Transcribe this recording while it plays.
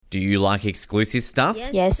Do you like exclusive stuff?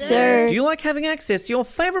 Yes, sir. Do you like having access to your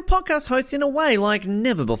favourite podcast hosts in a way like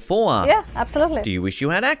never before? Yeah, absolutely. Do you wish you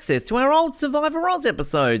had access to our old Survivor Oz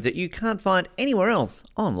episodes that you can't find anywhere else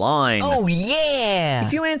online? Oh, yeah!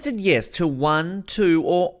 If you answered yes to one, two,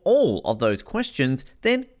 or all of those questions,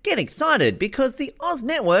 then get excited because the Oz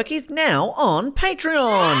Network is now on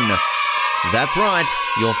Patreon. That's right,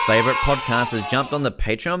 your favourite podcast has jumped on the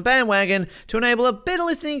Patreon bandwagon to enable a better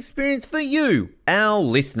listening experience for you, our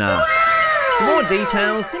listener. For more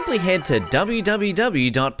details, simply head to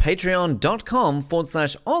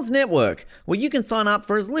www.patreon.com/Oz Network, where you can sign up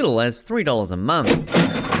for as little as $3 a month.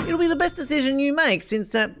 It'll be the best decision you make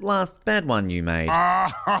since that last bad one you made.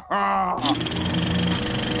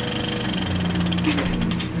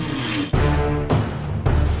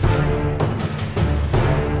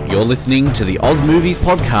 You're listening to the Oz Movies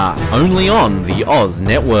Podcast, only on the Oz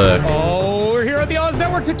Network. Oh, we're here at the Oz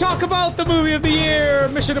Network to talk about the movie of the year,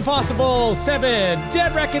 Mission Impossible 7,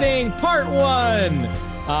 Dead Reckoning Part 1.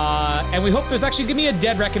 And we hope there's actually going to be a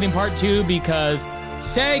Dead Reckoning Part 2 because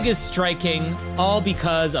SAG is striking all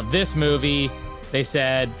because of this movie. They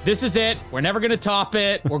said, this is it. We're never going to top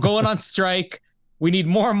it. We're going on strike. We need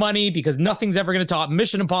more money because nothing's ever going to top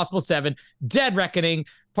Mission Impossible 7, Dead Reckoning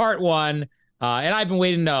Part 1. And I've been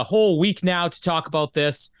waiting a whole week now to talk about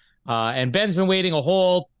this. And Ben's been waiting a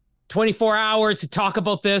whole 24 hours to talk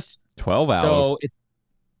about this. 12 hours. So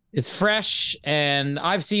it's fresh, and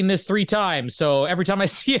I've seen this 3 times. So every time I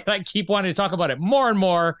see it, I keep wanting to talk about it more and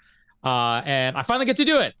more. And I finally get to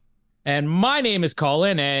do it. And my name is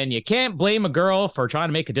Colin, and you can't blame a girl for trying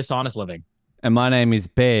to make a dishonest living. And my name is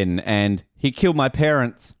Ben, and he killed my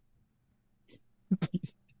parents.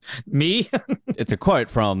 Me? It's a quote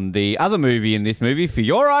from the other movie in this movie, For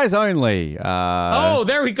Your Eyes Only. Oh,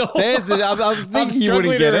 there we go. I was thinking you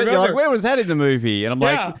wouldn't get it. You're like, where was that in the movie? And I'm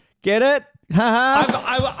like, get it?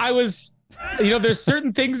 I was, there's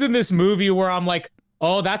certain things in this movie where I'm like,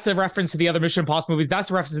 oh, that's a reference to the other Mission Impossible movies. That's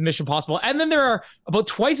a reference to Mission Impossible. And then there are about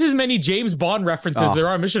twice as many James Bond references there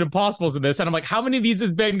are Mission Impossibles in this. And I'm like, how many of these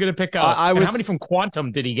is Ben going to pick up? And how many from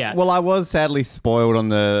Quantum did he get? Well, I was sadly spoiled on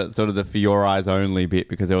the sort of the For Your Eyes Only bit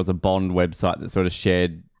because there was a Bond website that sort of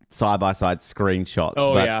shared side-by-side screenshots.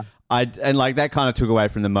 Oh, but yeah. And that kind of took away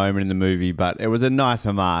from the moment in the movie, but it was a nice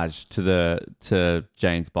homage to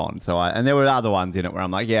James Bond. And there were other ones in it where I'm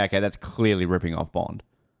like, yeah, okay, that's clearly ripping off Bond.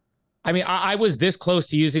 I mean, I was this close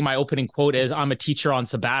to using my opening quote as I'm a teacher on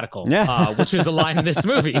sabbatical, yeah. Which is a line in this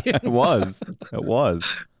movie. It was.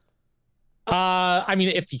 I mean,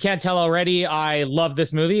 if you can't tell already, I love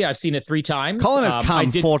this movie. I've seen it 3 times. Colin has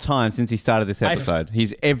come 4 times since he started this episode.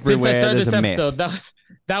 He's everywhere. Since I started this episode, mess.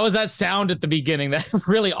 that was that sound at the beginning, that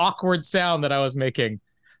really awkward sound that I was making.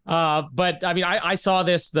 But I mean, I saw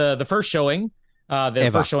this the first showing,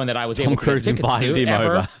 first showing that I was able to get tickets to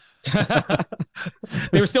ever.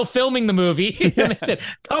 They were still filming the movie and they said,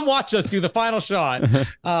 come watch us do the final shot.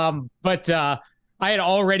 But I had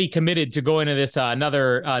already committed to going to this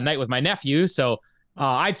another night with my nephew. So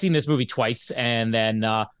I'd seen this movie twice. And then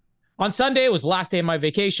on Sunday, it was the last day of my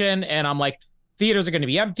vacation. And I'm like, theaters are going to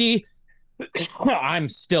be empty. I'm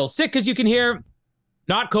still sick, as you can hear.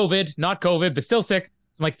 Not COVID, but still sick.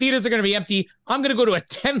 So I'm like, theaters are going to be empty. I'm going to go to a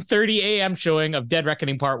 10:30 a.m. showing of Dead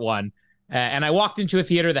Reckoning Part 1. And I walked into a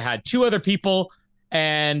theater that had 2 other people.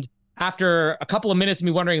 And after a couple of minutes of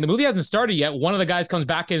me wondering, the movie hasn't started yet, one of the guys comes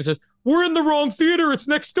back in and says, we're in the wrong theater. It's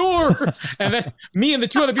next door. And then me and the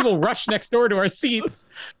 2 other people rushed next door to our seats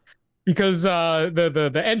because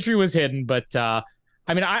the entry was hidden. But I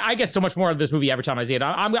mean, I get so much more of this movie every time I see it.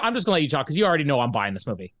 I'm just going to let you talk because you already know I'm buying this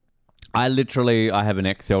movie. I have an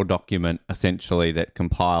Excel document essentially that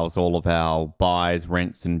compiles all of our buys,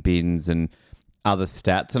 rents and bins and other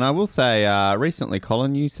stats. And I will say, recently,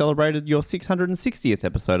 Colin, you celebrated your 660th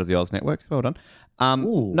episode of the Oz Network. So well done.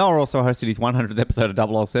 Noah also hosted his 100th episode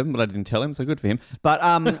of 007, but I didn't tell him, so good for him. But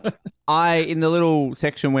in the little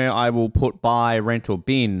section where I will put buy, rent or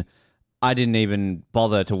bin, I didn't even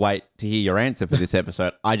bother to wait to hear your answer for this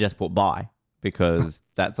episode. I just put buy because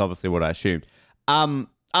that's obviously what I assumed.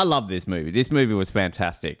 I love this movie. This movie was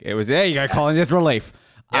fantastic. It was, there you go, Colin, there's relief.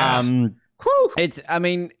 Yeah.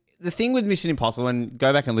 The thing with Mission Impossible, and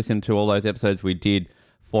go back and listen to all those episodes we did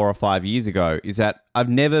 4 or 5 years ago, is that I've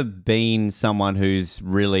never been someone who's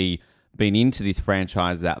really been into this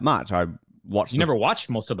franchise that much. I watched. You never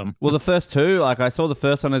watched most of them. Well, the first 2, like I saw the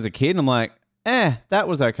first one as a kid, and I'm like, that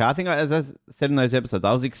was okay. I think, as I said in those episodes,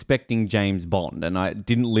 I was expecting James Bond, and I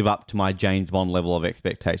didn't live up to my James Bond level of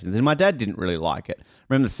expectations. And my dad didn't really like it.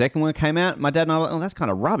 Remember the second one came out? My dad and I were like, oh, that's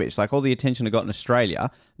kind of rubbish. Like all the attention it got in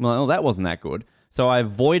Australia. I'm like, oh, that wasn't that good. So I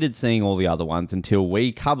avoided seeing all the other ones until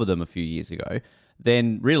we covered them a few years ago.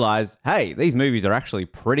 then realized, hey, these movies are actually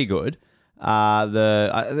pretty good. And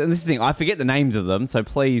this is the thing, I forget the names of them, so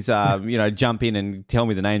please, jump in and tell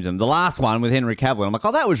me the names of them. The last one with Henry Cavill, I'm like,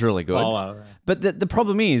 oh, that was really good. But the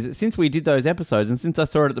problem is, since we did those episodes and since I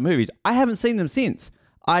saw it at the movies, I haven't seen them since.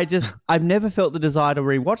 I've never felt the desire to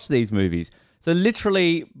rewatch these movies. So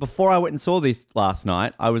literally, before I went and saw this last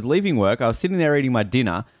night, I was leaving work, I was sitting there eating my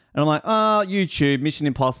dinner, and I'm like, YouTube, Mission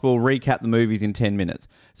Impossible, recap the movies in 10 minutes.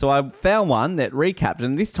 So I found one that recapped,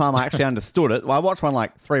 and this time I actually understood it. Well, I watched one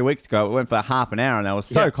like 3 weeks ago. It went for half an hour, and they were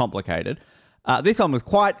so complicated. This one was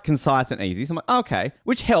quite concise and easy. So I'm like, okay,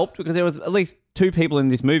 which helped because there was at least 2 people in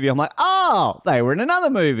this movie. I'm like, oh, they were in another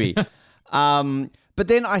movie. But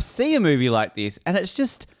then I see a movie like this, and it's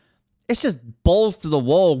just balls to the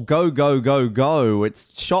wall, go, go, go, go.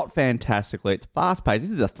 It's shot fantastically. It's fast-paced.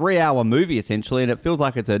 This is a 3-hour movie, essentially, and it feels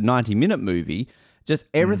like it's a 90-minute movie. Just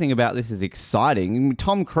everything about this is exciting.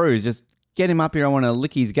 Tom Cruise, just get him up here. I want to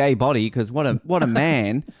lick his gay body because what a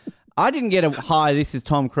man. I didn't get a hi, this is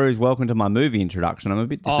Tom Cruise, welcome to my movie introduction. I'm a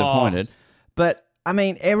bit disappointed. But, I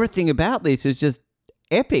mean, everything about this is just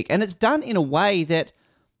epic. And it's done in a way that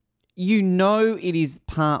it is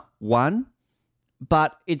part 1,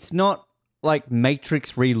 but it's not like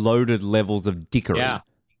Matrix Reloaded levels of dickery. Yeah.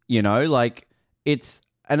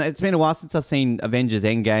 And it's been a while since I've seen Avengers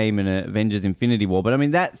Endgame and Avengers Infinity War, but I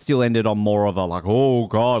mean, that still ended on more of a like, oh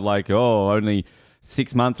God, only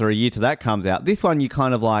 6 months or a year till that comes out. This one, you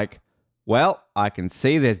kind of like, well, I can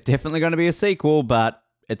see there's definitely going to be a sequel, but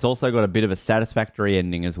it's also got a bit of a satisfactory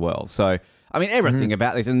ending as well. So, I mean, everything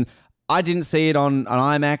about this, and I didn't see it on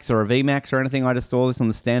an IMAX or a VMAX or anything. I just saw this on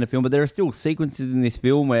the standard film, but there are still sequences in this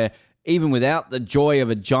film where even without the joy of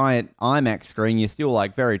a giant IMAX screen, you're still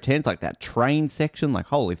like very tense, like that train section, like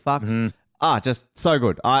holy fuck. Just so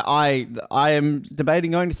good. I am debating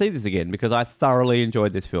going to see this again because I thoroughly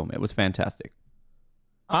enjoyed this film. It was fantastic.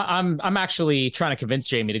 I'm actually trying to convince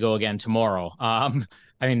Jamie to go again tomorrow.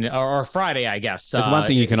 Or Friday, I guess. There's one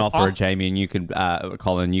thing you can offer Jamie, and you could,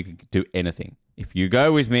 Colin, you could do anything. If you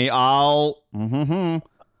go with me, I'll.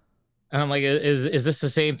 And I'm like, is this the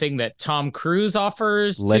same thing that Tom Cruise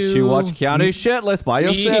offers? Let you watch Keanu shirtless by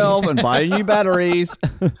yourself and buy new batteries.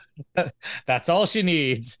 That's all she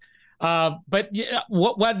needs. But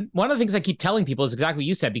one of the things I keep telling people is exactly what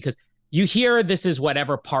you said, because you hear this is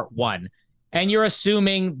whatever part 1, and you're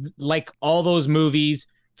assuming like all those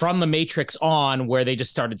movies from The Matrix on where they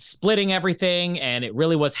just started splitting everything and it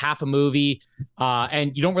really was half a movie,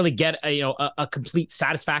 and you don't really get a complete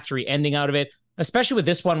satisfactory ending out of it. Especially with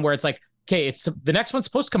this one where it's like, okay, it's the next one's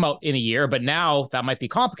supposed to come out in a year, but now that might be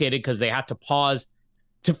complicated because they had to pause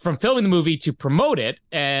from filming the movie to promote it,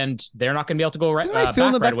 and they're not going to be able to go right. Didn't they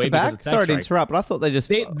film them back to back? Sorry to interrupt, but I thought they just.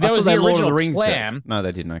 That was the original plan. No,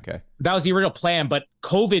 they didn't. Okay, that was the original plan, but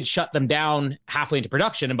COVID shut them down halfway into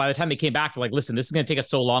production, and by the time they came back, they're like, "Listen, this is going to take us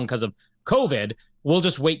so long because of COVID. We'll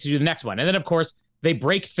just wait to do the next one." And then, of course, they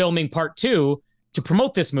break filming part 2 to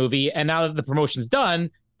promote this movie, and now that the promotion's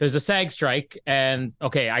done, there's a SAG strike, and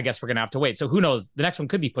okay, I guess we're going to have to wait. So who knows? The next one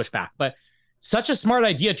could be pushed back, but such a smart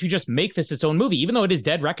idea to just make this its own movie, even though it is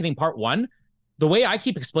Dead Reckoning Part 1. The way I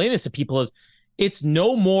keep explaining this to people is it's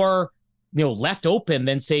no more, left open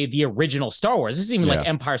than, say, the original Star Wars. This is even like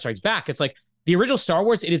Empire Strikes Back. It's like the original Star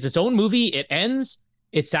Wars, it is its own movie. It ends,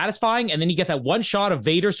 it's satisfying, and then you get that one shot of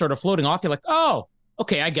Vader sort of floating off. You're like, oh,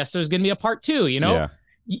 okay, I guess there's going to be a part 2, Yeah.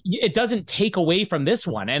 It doesn't take away from this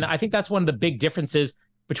one. And I think that's one of the big differences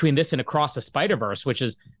between this and Across the Spider-Verse, which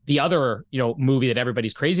is the other, movie that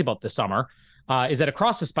everybody's crazy about this summer. Is that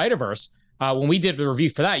Across the Spider-Verse, when we did the review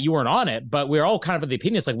for that, you weren't on it, but we were all kind of of the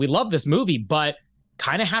opinion, it's like, we love this movie, but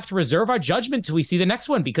kind of have to reserve our judgment till we see the next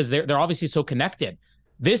one because they're obviously so connected.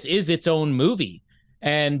 This is its own movie,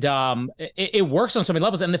 and it works on so many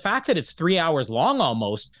levels. And the fact that it's 3 hours long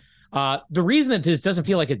almost, the reason that this doesn't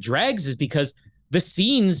feel like it drags is because the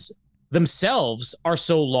scenes themselves are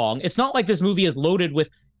so long. It's not like this movie is loaded with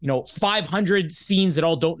 500 scenes that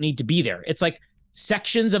all don't need to be there. It's like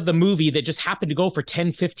sections of the movie that just happen to go for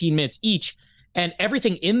 10, 15 minutes each. And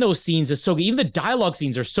everything in those scenes is so good. Even the dialogue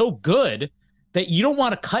scenes are so good that you don't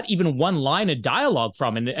want to cut even one line of dialogue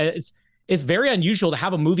from. And it's very unusual to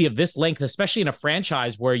have a movie of this length, especially in a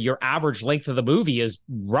franchise where your average length of the movie is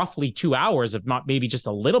roughly 2 hours, if not maybe just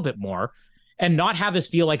a little bit more, and not have this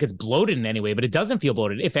feel like it's bloated in any way, but it doesn't feel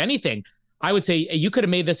bloated. If anything, I would say you could have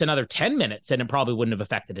made this another 10 minutes and it probably wouldn't have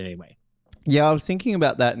affected it anyway. Yeah, I was thinking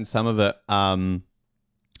about that in some of it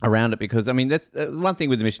around it because, I mean, that's one thing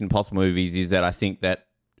with the Mission Impossible movies is that I think that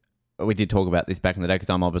we did talk about this back in the day because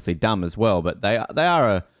I'm obviously dumb as well, but they are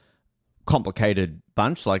a complicated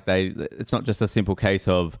bunch. Like it's not just a simple case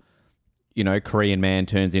of Korean man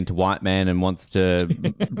turns into white man and wants to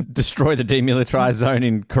destroy the demilitarized zone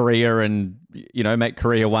in Korea and, make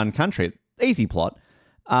Korea one country. Easy plot.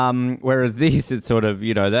 Whereas this, it's sort of,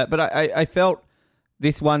 that. But I felt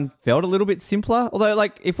this one felt a little bit simpler. Although,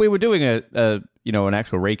 like, if we were doing an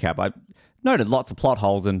actual recap, I noted lots of plot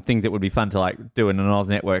holes and things that would be fun to, like, do in an Oz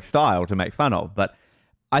Network style to make fun of. But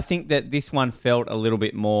I think that this one felt a little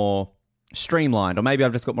bit more streamlined, or maybe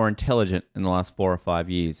I've just got more intelligent in the last 4 or 5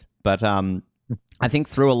 years. But I think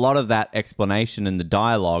through a lot of that explanation and the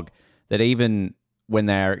dialogue, that even when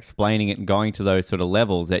they're explaining it and going to those sort of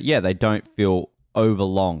levels, that, they don't feel over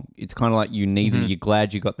long. It's kind of like you need it. You're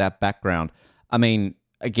glad you got that background. I mean,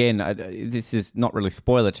 again, this is not really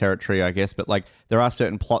spoiler territory, I guess, but like there are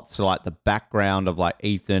certain plots to like the background of like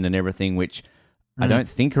Ethan and everything, which I don't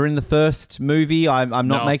think are in the first movie. I'm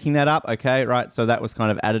not making that up. Okay, right. So that was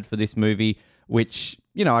kind of added for this movie, which,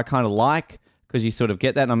 I kind of like, because you sort of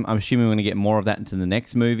get that. And I'm assuming we're going to get more of that into the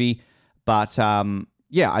next movie. But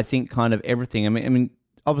I think kind of everything. I mean,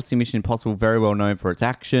 obviously Mission Impossible, very well known for its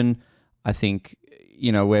action. I think,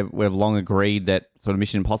 we've long agreed that sort of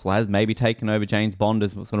Mission Impossible has maybe taken over James Bond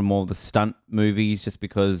as sort of more of the stunt movies, just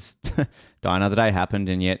because Die Another Day happened,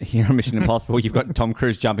 and yet here on Mission Impossible, you've got Tom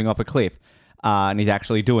Cruise jumping off a cliff, and he's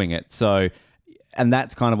actually doing it. So, and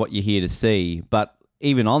that's kind of what you're here to see. But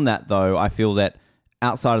even on that, though, I feel that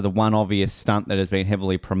outside of the one obvious stunt that has been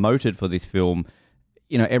heavily promoted for this film,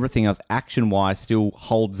 everything else action-wise still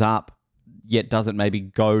holds up, yet doesn't maybe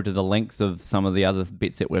go to the lengths of some of the other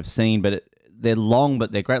bits that we've seen. But they're long,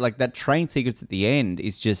 but they're great. Like that train sequence at the end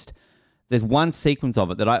is just, there's one sequence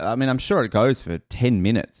of it that I mean, I'm sure it goes for 10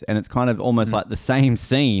 minutes, and it's kind of almost like the same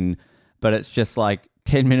scene, but it's just like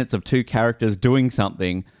 10 minutes of two characters doing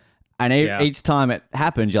something. And each time it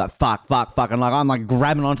happens, you're like, fuck. And like, I'm like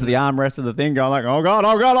grabbing onto the armrest of the thing, going like, oh God,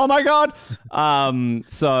 oh my God.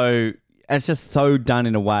 So it's just so done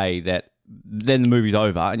in a way that then the movie's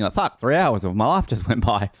over and you're like, fuck, 3 hours of my life just went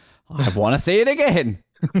by. I want to see it again.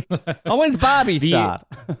 When's Barbie start?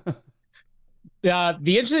 The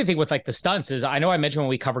interesting thing with like the stunts is, I know I mentioned when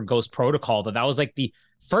we covered Ghost Protocol that was like the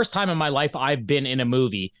first time in my life I've been in a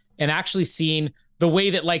movie and actually seen the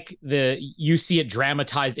way that like you see it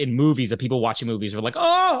dramatized in movies of people watching movies were like,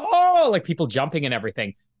 oh, like people jumping and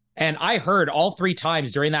everything. And I heard all 3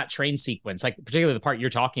 times during that train sequence, like particularly the part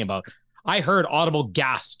you're talking about, I heard audible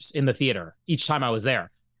gasps in the theater each time I was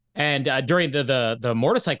there. And during the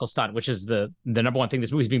motorcycle stunt, which is the number one thing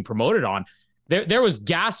this movie's being promoted on, there was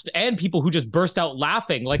gasps and people who just burst out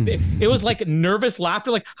laughing. Like it was like nervous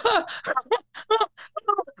laughter, like,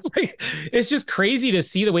 like, it's just crazy to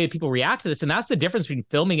see the way people react to this. And that's the difference between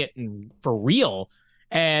filming it for real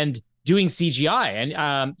and doing CGI.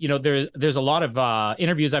 And, there's a lot of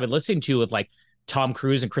interviews I've been listening to with like Tom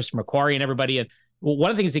Cruise and Christopher McQuarrie and everybody. And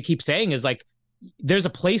one of the things they keep saying is like, there's a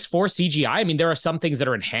place for CGI. I mean, there are some things that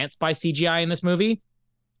are enhanced by CGI in this movie,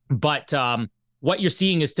 but what you're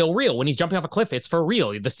seeing is still real. When he's jumping off a cliff, it's for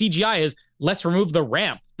real. The CGI is, let's remove the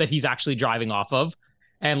ramp that he's actually driving off of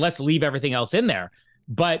and let's leave everything else in there.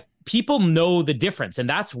 But people know the difference. And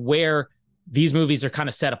that's where these movies are kind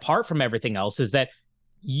of set apart from everything else, is that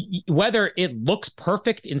whether it looks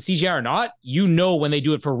perfect in CGI or not, when they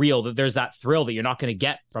do it for real, that there's that thrill that you're not going to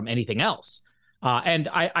get from anything else. And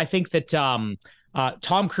I think that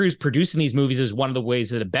Tom Cruise producing these movies is one of the ways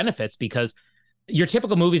that it benefits, because your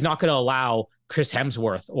typical movie is not going to allow Chris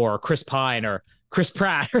Hemsworth or Chris Pine or Chris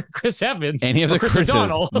Pratt or Chris Evans, any of the Chris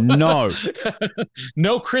O'Donnell. No,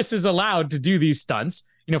 no Chris is allowed to do these stunts,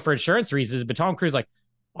 for insurance reasons. But Tom Cruise, like,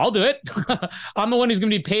 I'll do it. I'm the one who's going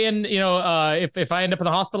to be paying, if I end up in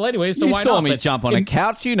the hospital anyway. So why not? You saw me jump on a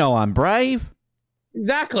couch. I'm brave.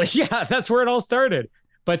 Exactly. Yeah, that's where it all started.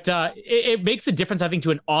 But it makes a difference, I think,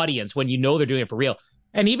 to an audience when they're doing it for real.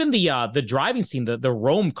 And even the driving scene, the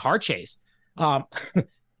Rome car chase,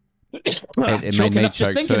 it made me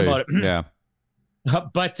choke thinking too. About it. Yeah.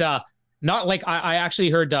 But not like I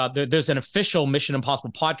actually heard there's an official Mission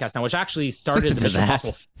Impossible podcast now, which actually started as a Mission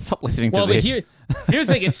Impossible. Stop listening to this. Here's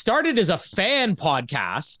the thing. It started as a fan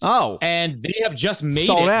podcast. Oh. And they have just made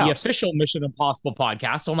the official Mission Impossible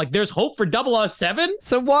podcast. So I'm like, there's hope for 007?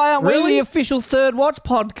 So why aren't we the official Third Watch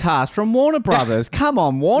podcast from Warner Brothers? Come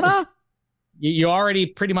on, Warner. You already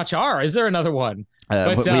pretty much are. Is there another one?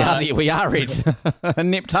 We are it.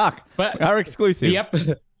 Nip tuck. But our exclusive.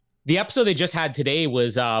 The episode they just had today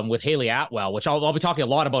was with Haley Atwell, which I'll be talking a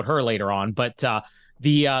lot about her later on. But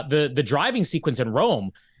the driving sequence in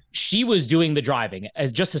Rome, she was doing the driving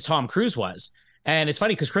as Tom Cruise was. And it's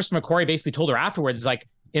funny because Christopher McQuarrie basically told her afterwards, like,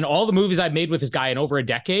 in all the movies I've made with this guy in over a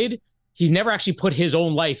decade, he's never actually put his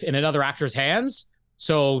own life in another actor's hands.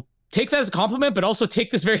 So take that as a compliment, but also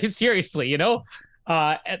take this very seriously, you know?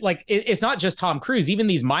 It's not just Tom Cruise, even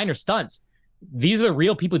these minor stunts. These are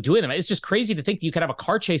real people doing them. It's just crazy to think that you could have a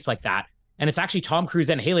car chase like that, and it's actually Tom Cruise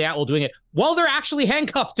and Hayley Atwell doing it while they're actually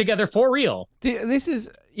handcuffed together for real. This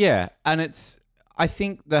is, and I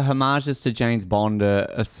think the homages to James Bond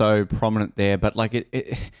are so prominent there, but like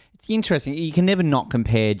it's interesting. You can never not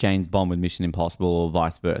compare James Bond with Mission Impossible or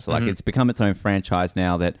vice versa. Like it's become its own franchise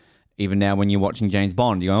now that even now when you're watching James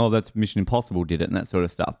Bond, you go, oh, that's Mission Impossible did it and that sort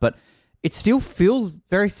of stuff. But it still feels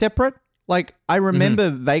very separate. Like, I remember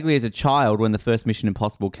vaguely as a child when the first Mission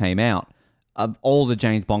Impossible came out, of all the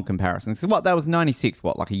James Bond comparisons. So that was 96,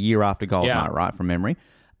 like a year after GoldenEye, right, from memory.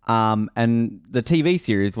 And the TV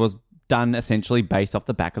series was done essentially based off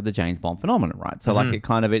the back of the James Bond phenomenon, right? So, like,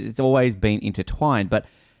 it's always been intertwined. But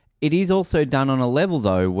it is also done on a level,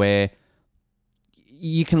 though, where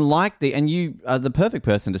you can and you are the perfect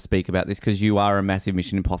person to speak about this because you are a massive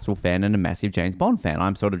Mission Impossible fan and a massive James Bond fan.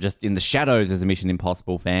 I'm sort of just in the shadows as a Mission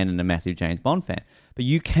Impossible fan and a massive James Bond fan. But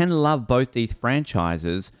you can love both these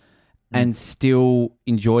franchises and still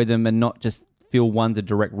enjoy them and not just feel one's a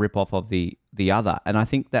direct rip-off of the other. And I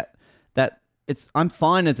think that I'm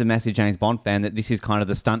fine as a massive James Bond fan that this is kind of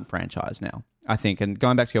the stunt franchise now, I think. And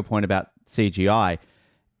going back to your point about CGI,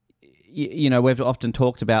 you know, we've often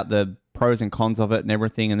talked about the pros and cons of it and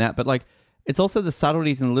everything and that, but like it's also the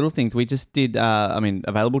subtleties and the little things. We just did,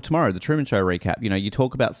 available tomorrow, the Truman Show recap. You know, you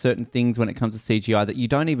talk about certain things when it comes to CGI that you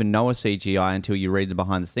don't even know are CGI until you read the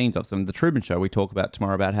behind the scenes of. So in the Truman Show, we talk about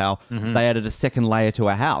tomorrow about how they added a second layer to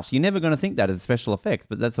a house. You're never going to think that as special effects,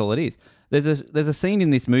 but that's all it is. There's a scene in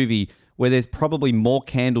this movie where there's probably more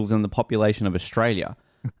candles than the population of Australia.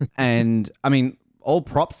 And I mean, all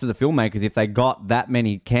props to the filmmakers if they got that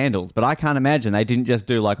many candles, but I can't imagine they didn't just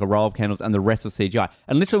do like a row of candles and the rest was CGI.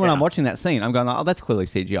 And literally when I'm watching that scene, I'm going, oh, that's clearly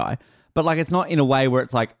CGI. But like, it's not in a way where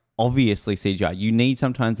it's like obviously CGI. You need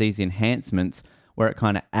sometimes these enhancements where it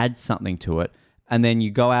kind of adds something to it. And then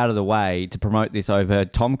you go out of the way to promote this over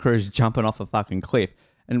Tom Cruise jumping off a fucking cliff.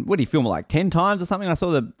 And what did he film it like 10 times or something? I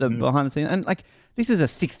saw the behind the scenes. And like, this is a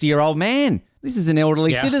 60-year-old man. This is an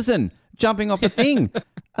elderly citizen jumping off a thing.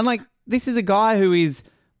 And like, this is a guy who is,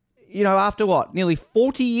 you know, after what, nearly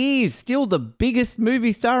 40 years, still the biggest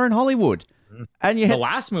movie star in Hollywood. And the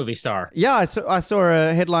last movie star. Yeah, I saw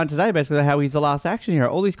a headline today basically how he's the last action hero,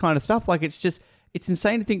 all this kind of stuff. Like, it's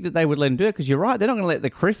insane to think that they would let him do it because you're right. They're not going to let the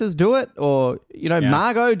Chris's do it or, you know,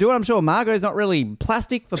 Margot do it. I'm sure Margot's not really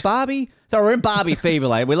plastic for Barbie. So we're in Barbie fever,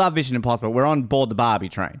 like. We love Mission Impossible. We're on board the Barbie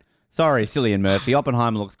train. Sorry, Cillian Murphy.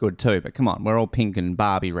 Oppenheimer looks good too, but come on, we're all pink and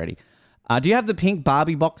Barbie ready. Do you have the pink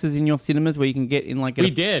Barbie boxes in your cinemas where you can get in like...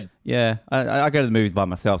 We did. Yeah. I go to the movies by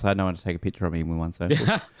myself, so I had no one to take a picture of me with one, so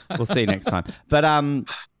we'll see next time. But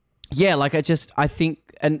yeah, like I think,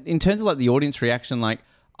 and in terms of like the audience reaction, like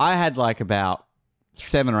I had like about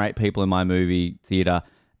 7 or 8 people in my movie theater,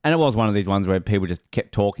 and it was one of these ones where people just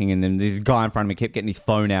kept talking and then this guy in front of me kept getting his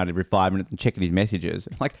phone out every 5 minutes and checking his messages.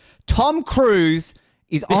 Like, Tom Cruise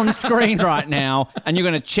is on screen right now and you're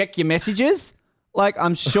going to check your messages? Like,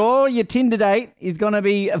 I'm sure your Tinder date is going to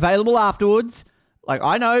be available afterwards. Like,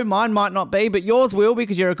 I know mine might not be, but yours will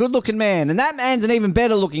because you're a good-looking man. And that man's an even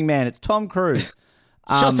better-looking man. It's Tom Cruise.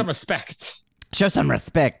 Show some respect. Show some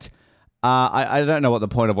respect. I don't know what the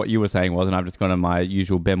point of what you were saying was, and I've just gone on my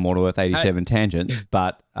usual Ben Waterworth 87 tangents.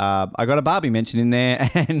 But I got a Barbie mention in there,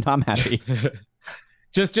 and I'm happy.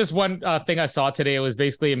 Just one thing I saw today. It was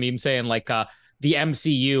basically a meme saying, like... the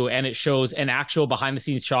MCU, and it shows an actual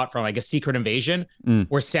behind-the-scenes shot from, I guess, Secret Invasion,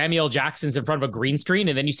 where Samuel Jackson's in front of a green screen,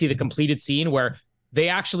 and then you see the completed scene where they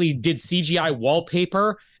actually did CGI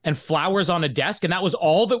wallpaper and flowers on a desk, and that was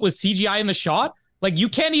all that was CGI in the shot. Like, you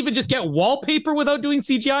can't even just get wallpaper without doing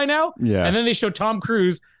CGI now. Yeah. And then they show Tom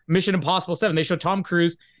Cruise, Mission Impossible 7. They show Tom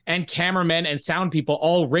Cruise and cameramen and sound people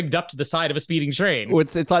all rigged up to the side of a speeding train. Well,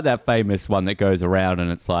 it's like that famous one that goes around, and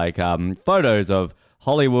it's like photos of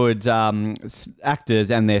Hollywood actors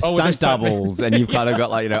and their stunt doubles, and you've kind of got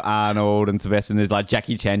like, you know, Arnold and Sylvester, and there's like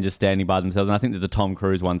Jackie Chan just standing by themselves, and I think there's a Tom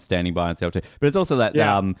Cruise one standing by himself too. But it's also that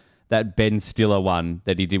that Ben Stiller one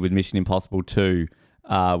that he did with Mission Impossible 2,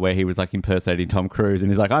 where he was like impersonating Tom Cruise, and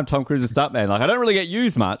he's like, I'm Tom Cruise's stuntman. Like, I don't really get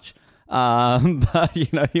used much, but you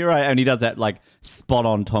know, here I am. And he does that like spot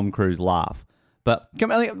on Tom Cruise laugh. But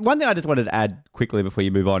one thing I just wanted to add quickly before you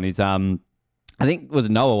move on is I think it was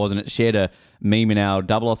Noah, wasn't it, shared a meme in our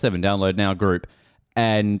 007 Download Now group,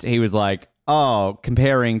 and he was like, oh,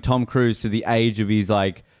 comparing Tom Cruise to the age of his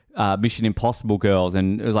like Mission Impossible girls,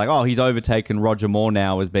 and it was like, oh, he's overtaken Roger Moore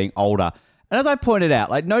now as being older. And as I pointed out,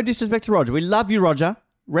 like, no disrespect to Roger, we love you, Roger.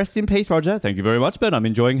 Rest in peace, Roger. Thank you very much, Ben. I'm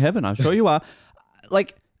enjoying heaven. I'm sure you are.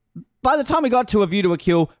 Like, by the time we got to A View to a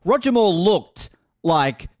Kill, Roger Moore looked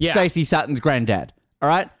like Stacey Sutton's granddad. All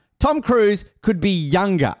right? Tom Cruise could be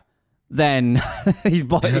younger than his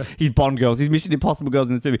Bond girls, his Mission Impossible girls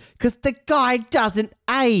in this movie, because the guy doesn't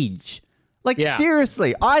age. Like,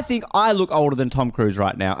 seriously, I think I look older than Tom Cruise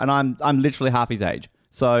right now, and I'm literally half his age.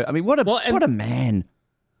 So, I mean, what a man.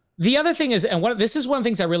 The other thing is, and this is one of the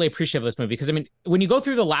things I really appreciate of this movie, because, I mean, when you go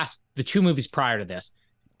through the two movies prior to this,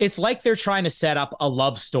 it's like they're trying to set up a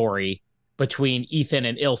love story between Ethan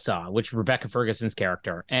and Ilsa, which is Rebecca Ferguson's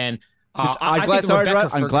character. And I'm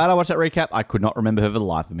glad I watched that recap. I could not remember her for the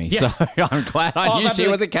life of me. Yeah. So I'm glad I knew she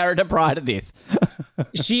was a character prior to this.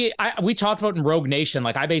 We talked about in Rogue Nation,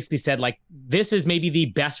 like I basically said, like, this is maybe the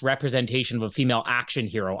best representation of a female action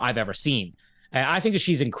hero I've ever seen. And I think that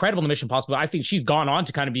she's incredible in Mission Impossible. I think she's gone on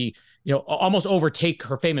to kind of be, almost overtake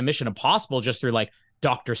her fame in Mission Impossible just through like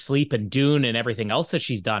Dr. Sleep and Dune and everything else that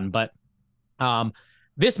she's done. But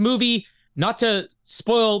this movie, not to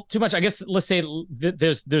spoil too much, I guess let's say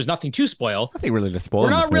there's nothing to spoil. Nothing really to spoil.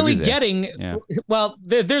 We're not really getting. Yeah. Well,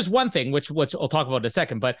 there's one thing which I'll talk about in a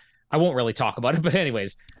second, but I won't really talk about it. But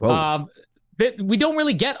anyways, we don't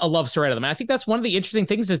really get a love story out of them. And I think that's one of the interesting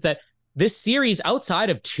things is that this series, outside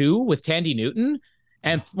of 2 with Tandy Newton,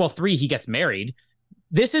 and 3, he gets married.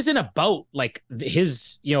 This isn't about like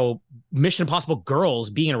his Mission Impossible girls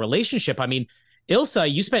being in a relationship. I mean,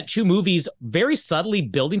 Ilsa, you spent 2 movies very subtly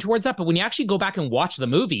building towards that, but when you actually go back and watch the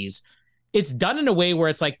movies, it's done in a way where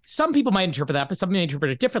it's like some people might interpret that, but some may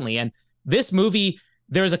interpret it differently. And this movie,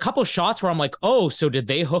 there's a couple shots where I'm like, oh, so did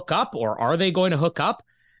they hook up or are they going to hook up?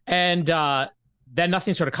 And then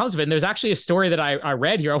nothing sort of comes of it. And there's actually a story that I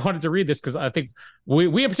read here. I wanted to read this because I think we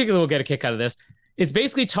in particular will get a kick out of this. It's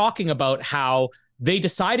basically talking about how they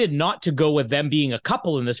decided not to go with them being a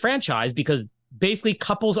couple in this franchise because basically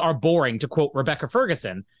couples are boring, to quote Rebecca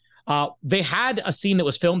Ferguson. They had a scene that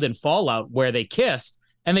was filmed in Fallout where they kissed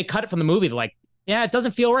and they cut it from the movie. They're like, yeah, it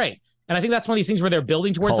doesn't feel right. And I think that's one of these things where they're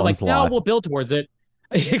building towards it. Like, no, we'll build towards it.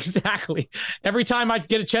 Exactly. Every time I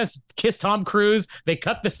get a chance to kiss Tom Cruise, they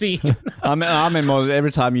cut the scene. I'm in more.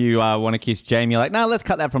 Every time you want to kiss Jamie, you're like, no, let's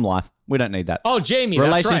cut that from life. We don't need that. Oh, Jamie,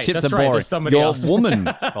 relationships that's are boring. Right. Somebody You're else. Woman,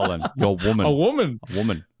 Colin. You're woman. A woman. A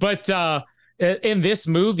woman. But in this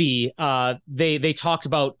movie, they talked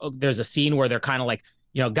about there's a scene where they're kind of like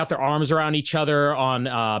got their arms around each other on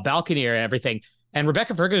a balcony or everything, and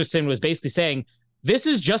Rebecca Ferguson was basically saying, this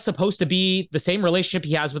is just supposed to be the same relationship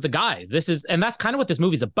he has with the guys. And that's kind of what this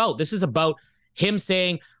movie's about. This is about him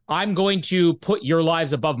saying, I'm going to put your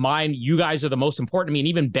lives above mine. You guys are the most important to me. And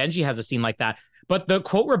even Benji has a scene like that. But the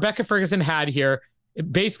quote Rebecca Ferguson had here,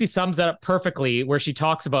 it basically sums that up perfectly, where she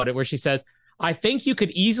talks about it, where she says, I think you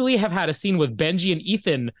could easily have had a scene with Benji and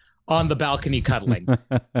Ethan on the balcony cuddling,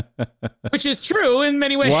 which is true in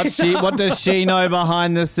many ways. What does she know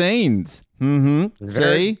behind the scenes? Mm-hmm.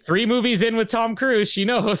 See? 3 movies in with Tom Cruise, she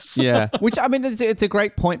knows. Yeah, which, I mean, it's a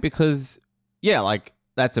great point because, like,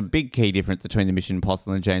 that's a big key difference between the Mission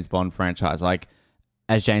Impossible and James Bond franchise. Like,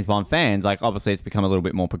 as James Bond fans, like, obviously it's become a little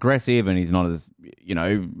bit more progressive and he's not as,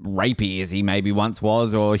 rapey as he maybe once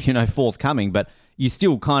was or, forthcoming, but you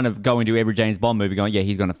still kind of go into every James Bond movie going, yeah,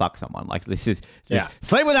 he's going to fuck someone. Like, this is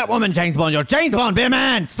sleep with that woman, James Bond. You're James Bond, be a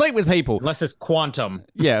man. Sleep with people. Unless it's Quantum.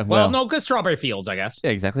 Yeah, well no, good Strawberry Fields, I guess.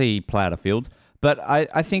 Yeah, exactly. Play out of Fields. But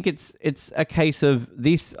I think it's a case of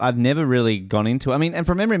this I've never really gone into. I mean, and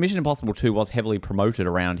from memory, Mission Impossible 2 was heavily promoted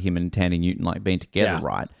around him and Tandy Newton, like, being together,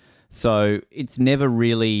 right? So it's never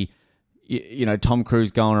really... Tom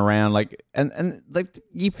Cruise going around like, and like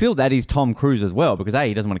you feel that is Tom Cruise as well because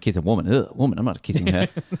he doesn't want to kiss a woman. Woman, I'm not kissing her.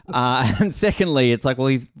 And secondly, it's like, well,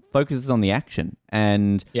 he focuses on the action,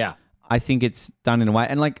 and I think it's done in a way.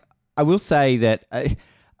 And like, I will say that I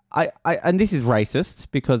and this is racist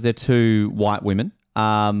because they're 2 white women.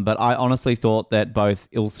 But I honestly thought that both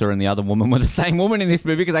Ilsa and the other woman were the same woman in this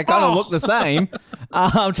movie because they kind of look the same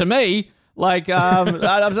to me. Like, they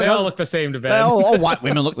all look the same to Ben. All white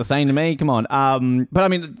women look the same to me. Come on. But I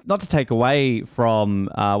mean, not to take away from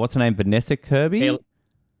what's her name, Vanessa Kirby? Haley.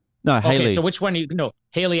 No, Haley. Okay, so which one?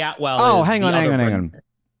 Haley Atwell. Oh, hang on.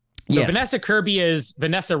 So yes. Vanessa Kirby is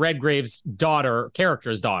Vanessa Redgrave's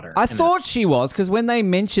character's daughter. I thought she was because when they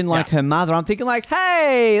mentioned her mother, I'm thinking like,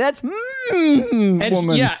 hey, that's woman.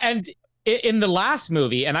 And in the last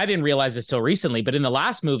movie, and I didn't realize this till recently, but in the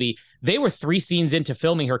last movie, they were 3 scenes into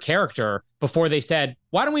filming her character before they said,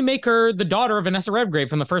 why don't we make her the daughter of Vanessa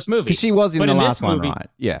Redgrave from the first movie? Because she was in the last one, right?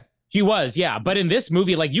 Yeah. She was, yeah. But in this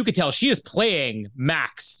movie, like, you could tell she is playing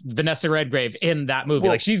Max, Vanessa Redgrave, in that movie.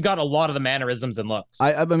 Well, like, she's got a lot of the mannerisms and looks.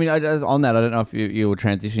 I mean, on that, I don't know if you were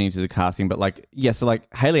transitioning to the casting, but like, so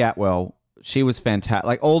like Haley Atwell, she was fantastic.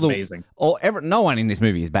 Like amazing. No one in this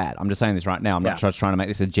movie is bad. I'm just saying this right now. I'm not just trying to make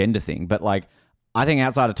this a gender thing, but like, I think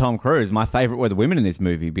outside of Tom Cruise, my favorite were the women in this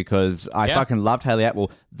movie because I fucking loved Hayley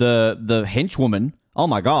Atwell. The henchwoman. Oh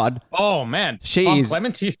my God. Oh man. She is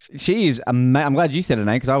I'm glad you said her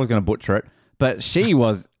name because I was going to butcher it, but she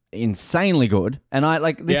was insanely good. And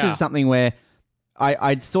this is something where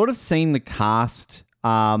I'd sort of seen the cast,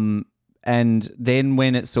 and then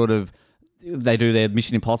when it's sort of, they do their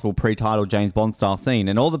Mission Impossible pre-title James Bond style scene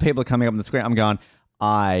and all the people are coming up on the screen, I'm going,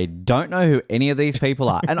 I don't know who any of these people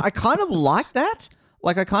are. And I kind of like that.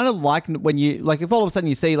 Like, I kind of like when you, like, if all of a sudden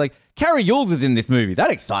you see, like, Carrie Yules is in this movie. That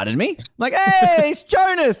excited me. Like, hey, it's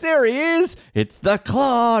Jonas. There he is. It's the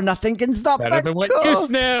Claw. Nothing can stop that Better than what you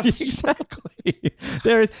sniff. Exactly.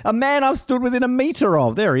 There is a man I've stood within a meter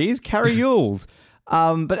of. There he is, Carrie Yules.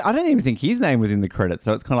 But I don't even think his name was in the credits.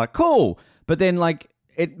 So it's kind of like, cool. But then, like,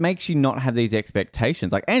 it makes you not have these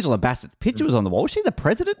expectations. Like Angela Bassett's picture was on the wall. Was she the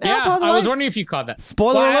president now? Yeah, by the way? I was wondering if you caught that.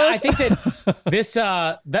 Spoiler alert. I think that this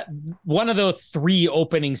that one of the 3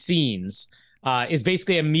 opening scenes is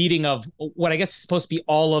basically a meeting of what I guess is supposed to be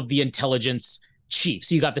all of the intelligence chiefs.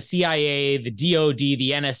 So you got the CIA, the DOD,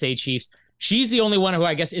 the NSA chiefs. She's the only one who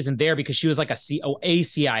I guess isn't there because she was like a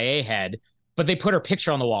CIA head, but they put her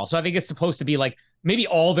picture on the wall. So I think it's supposed to be like maybe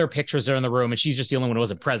all their pictures are in the room and she's just the only one who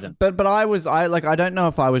wasn't present. But I don't know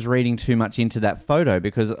if I was reading too much into that photo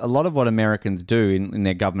because a lot of what Americans do in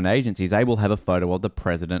their government agencies, they will have a photo of the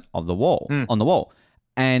president of the wall on the wall.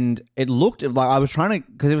 And it looked like I was trying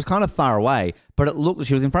to, because it was kind of far away, but it looked,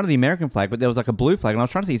 she was in front of the American flag, but there was like a blue flag. And I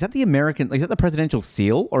was trying to see, is that the presidential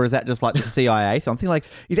seal or is that just like the CIA? So I'm thinking like,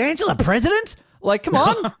 is Angela president? Like, come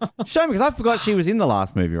on, show me, because I forgot she was in the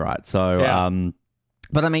last movie, right? So,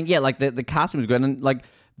 but I mean, yeah, like the casting was good, and like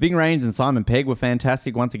Ving Rhames and Simon Pegg were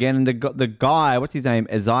fantastic once again, and the guy, what's his name,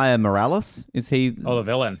 Isaiah Morales, is he? Oh, the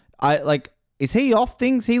villain. Is he off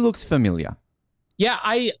things? He looks familiar. Yeah,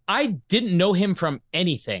 I didn't know him from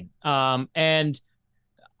anything, and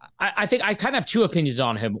I think I kind of have 2 opinions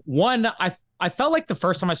on him. One, I felt like the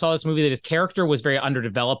first time I saw this movie that his character was very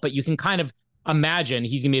underdeveloped, but you can kind of imagine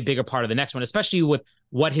he's gonna be a bigger part of the next one, especially with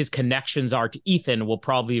what his connections are to Ethan. Will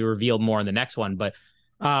probably be revealed more in the next one, but.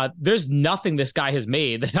 There's nothing this guy has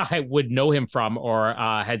made that I would know him from or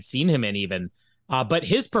had seen him in even. But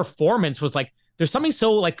his performance was like, there's something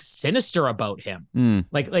so like sinister about him.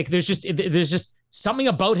 Like there's just something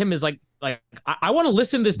about him is like I want to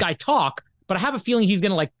listen to this guy talk, but I have a feeling he's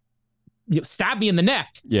going to like stab me in the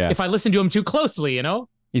neck if I listen to him too closely, you know?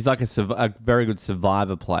 He's like a very good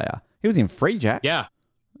Survivor player. He was in Free Jack. Yeah.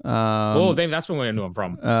 That's where I knew him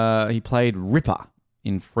from. He played Ripper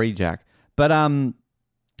in Free Jack. But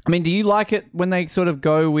I mean, do you like it when they sort of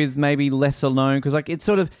go with maybe lesser known? Because like it's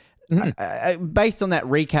sort of based on that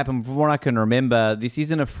recap, and from what I can remember, this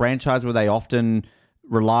isn't a franchise where they often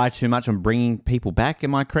rely too much on bringing people back.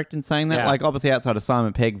 Am I correct in saying that? Yeah. Like obviously outside of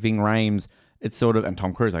Simon Pegg, Ving Rhames, it's sort of, and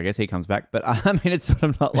Tom Cruise, I guess he comes back. But I mean, it's sort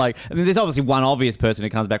of not like, I mean, there's obviously one obvious person who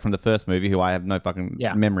comes back from the first movie who I have no fucking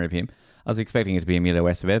memory of him. I was expecting it to be Emilio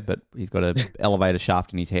Estevez, but he's got an elevator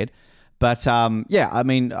shaft in his head. But, yeah, I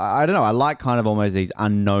mean, I don't know. I like kind of almost these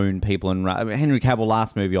unknown people. And Henry Cavill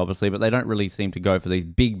last movie, obviously, but they don't really seem to go for these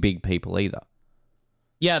big people either.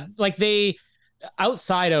 Yeah, like they,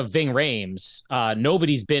 outside of Ving Rhames,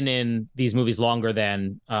 nobody's been in these movies longer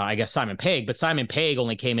than, I guess, Simon Pegg. But Simon Pegg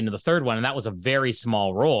only came into the third one, and that was a very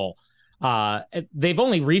small role. They've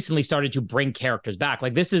only recently started to bring characters back.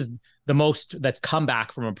 Like this is the most that's come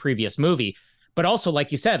back from a previous movie. But also,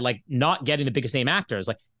 like you said, like not getting the biggest name actors,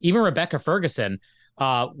 like even Rebecca Ferguson,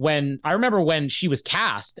 when I remember when she was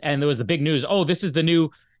cast and there was the big news, oh, this is the new,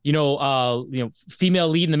 female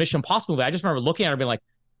lead in the Mission Impossible movie. I just remember looking at her and being like,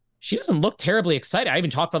 she doesn't look terribly excited. I even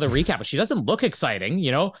talked about the recap, but she doesn't look exciting,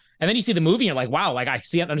 you know? And then you see the movie and you're like, wow, like I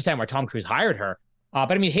understand why Tom Cruise hired her.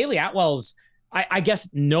 But I mean, Hayley Atwell's, I guess,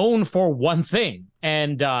 known for one thing.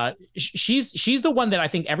 And she's the one that I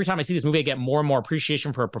think every time I see this movie, I get more and more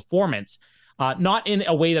appreciation for her performance. Not in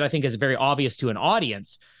a way that I think is very obvious to an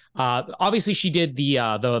audience. Obviously, she did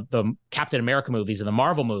the Captain America movies and the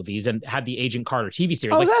Marvel movies and had the Agent Carter TV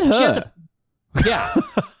series. Oh, like, that her? She has yeah.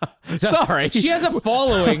 Sorry. She has a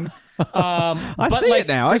following. I see it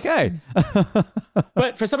now. Okay.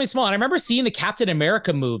 But for something small, and I remember seeing the Captain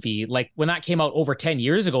America movie, like when that came out over 10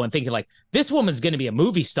 years ago and thinking like, this woman's going to be a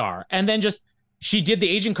movie star. And then she did the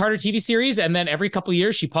Agent Carter TV series. And then every couple of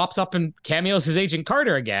years she pops up and cameos as Agent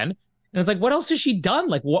Carter again. And it's like, what else has she done?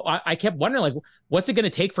 Like, what I kept wondering, like, what's it going to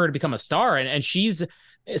take for her to become a star? And she's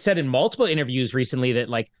said in multiple interviews recently that,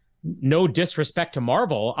 like, no disrespect to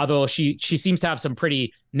Marvel, although she seems to have some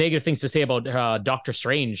pretty negative things to say about Doctor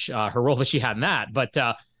Strange, her role that she had in that. But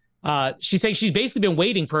she's saying she's basically been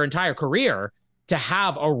waiting for her entire career to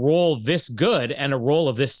have a role this good and a role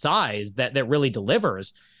of this size that really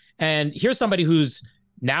delivers. And here's somebody who's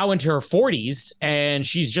now into her 40s, and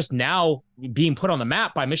she's just now being put on the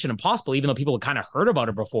map by Mission Impossible, even though people had kind of heard about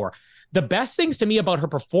her before. The best things to me about her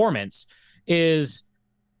performance is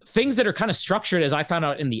things that are kind of structured, as I found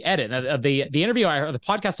out in the edit. The interview the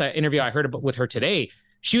podcast interview I heard about with her today,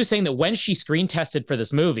 she was saying that when she screen tested for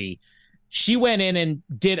this movie, she went in and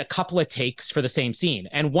did a couple of takes for the same scene.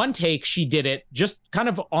 And one take, she did it just kind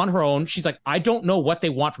of on her own. She's like, I don't know what they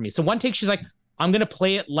want from me. So one take, she's like, I'm going to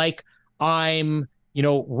play it like I'm,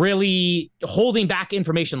 really holding back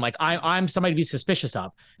information, like I'm somebody to be suspicious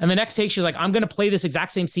of. And the next take, she's like, I'm going to play this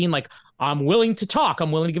exact same scene like I'm willing to talk. I'm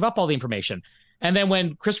willing to give up all the information. And then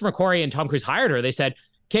when Christopher McQuarrie and Tom Cruise hired her, they said,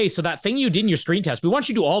 okay, so that thing you did in your screen test, we want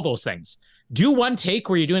you to do all those things. Do one take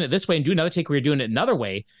where you're doing it this way and do another take where you're doing it another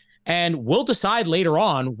way. And we'll decide later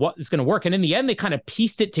on what is going to work. And in the end, they kind of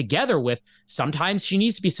pieced it together with sometimes she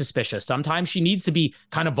needs to be suspicious. Sometimes she needs to be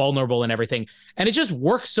kind of vulnerable and everything. And it just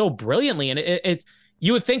works so brilliantly. And it's,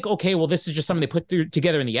 you would think, okay, well, this is just something they put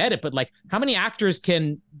together in the edit. But like, how many actors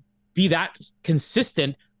can be that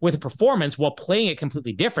consistent with a performance while playing it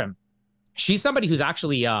completely different? She's somebody who's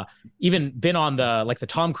actually even been on the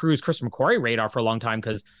Tom Cruise, Christopher McQuarrie radar for a long time,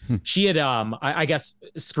 because she had, I guess,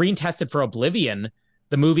 screen tested for Oblivion,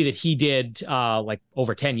 the movie that he did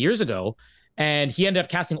over 10 years ago. And he ended up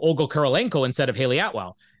casting Olga Kurylenko instead of Haley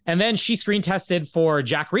Atwell. And then she screen tested for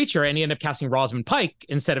Jack Reacher, and he ended up casting Rosamund Pike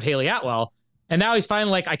instead of Haley Atwell. And now he's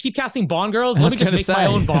finally like, I keep casting Bond girls. Let me just make my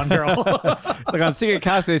own Bond girl. It's like, I'm sick of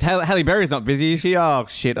casting this. Halle Berry's not busy, is she? Oh,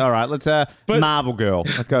 shit. All right, let's Marvel girl.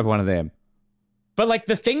 Let's go for one of them. But like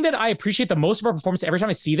the thing that I appreciate the most of her performance every time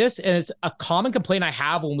I see this, and it's a common complaint I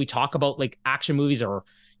have when we talk about like action movies or,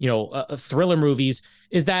 thriller movies,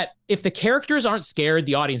 is that if the characters aren't scared,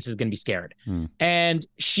 the audience is going to be scared. And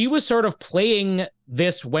she was sort of playing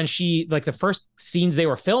this when she, like the first scenes they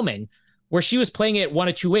were filming, where she was playing it one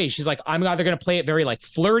of two ways. She's like, I'm either going to play it very like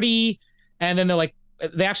flirty. And then they're like,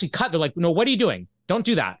 they actually cut. They're like, no, what are you doing? Don't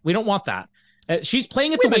do that. We don't want that. She's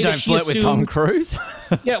playing it the way that she assumes. With Tom Cruise.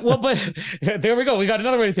 Yeah, well, but there we go. We got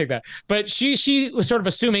another way to take that. But she was sort of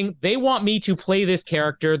assuming they want me to play this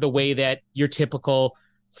character the way that your typical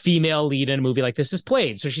female lead in a movie like this is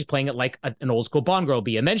played. So she's playing it like an old school Bond girl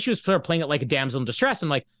be. And then she was sort of playing it like a damsel in distress. I'm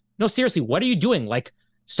like, no, seriously, what are you doing? Like,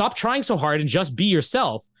 stop trying so hard and just be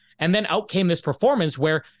yourself. And then out came this performance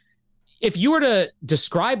where if you were to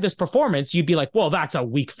describe this performance, you'd be like, well, that's a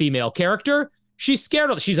weak female character. She's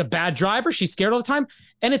scared. She's a bad driver. She's scared all the time.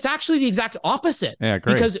 And it's actually the exact opposite. Yeah,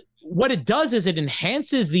 great. Because what it does is it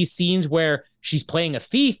enhances these scenes where she's playing a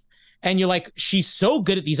thief and you're like, she's so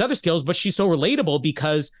good at these other skills, but she's so relatable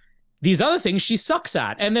because these other things she sucks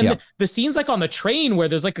at. And then the scenes like on the train where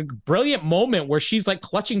there's like a brilliant moment where she's like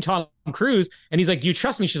clutching Tom Cruise and he's like, do you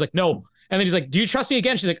trust me? She's like, no. And then he's like, do you trust me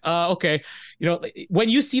again? She's like, okay. When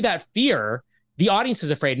you see that fear, the audience is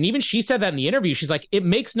afraid. And even she said that in the interview. She's like, it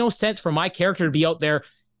makes no sense for my character to be out there,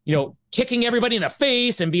 kicking everybody in the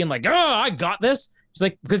face and being like, oh, I got this. She's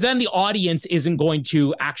like, because then the audience isn't going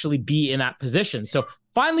to actually be in that position. So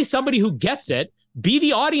finally, somebody who gets it, be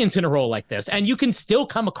the audience in a role like this. And you can still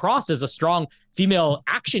come across as a strong female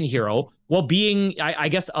action hero while being, I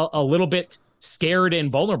guess, a little bit scared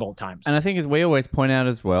and vulnerable at times. And I think as we always point out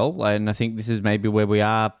as well, and I think this is maybe where we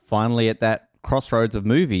are finally at that crossroads of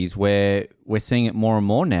movies where we're seeing it more and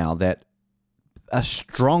more now, that a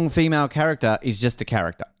strong female character is just a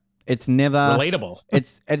character. It's never relatable.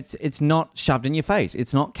 It's not shoved in your face.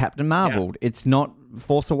 It's not Captain Marvel. Yeah. It's not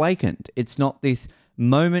Force Awakened. It's not this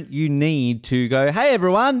moment you need to go, hey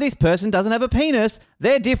everyone, this person doesn't have a penis.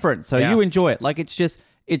 They're different. So you enjoy it. Like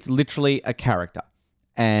it's literally a character.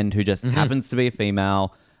 And who just happens to be a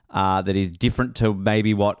female that is different to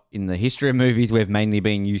maybe what in the history of movies we've mainly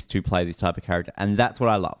been used to play this type of character. And that's what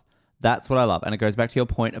I love. That's what I love. And it goes back to your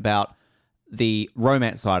point about the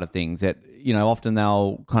romance side of things that, often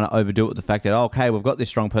they'll kind of overdo it with the fact that, okay, we've got this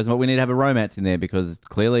strong person, but we need to have a romance in there because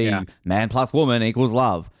clearly man plus woman equals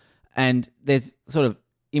love. And there's sort of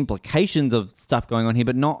implications of stuff going on here,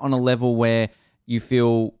 but not on a level where you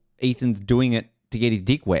feel Ethan's doing it to get his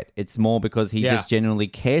dick wet. It's more because he just genuinely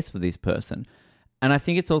cares for this person. And I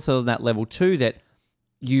think it's also on that level too that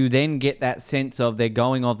you then get that sense of they're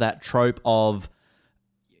going off that trope of,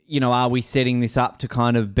 are we setting this up to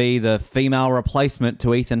kind of be the female replacement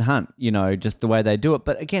to Ethan Hunt? Just the way they do it.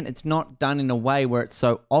 But again, it's not done in a way where it's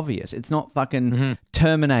so obvious. It's not fucking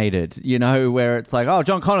Terminated, where it's like, oh,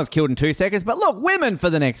 John Connor's killed in 2 seconds, but look, women for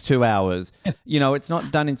the next 2 hours. It's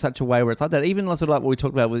not done in such a way where it's like that. Even sort of like what we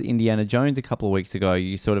talked about with Indiana Jones a couple of weeks ago,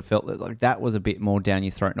 you sort of felt that like that was a bit more down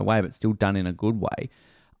your throat in a way, but still done in a good way.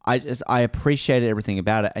 I appreciated everything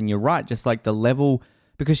about it. And you're right, just like the level...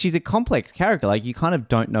 Because she's a complex character. Like, you kind of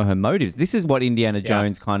don't know her motives. This is what Indiana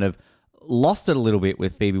Jones kind of lost it a little bit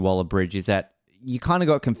with Phoebe Waller-Bridge, is that you kind of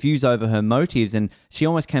got confused over her motives, and she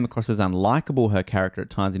almost came across as unlikable, her character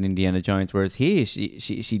at times in Indiana Jones, whereas here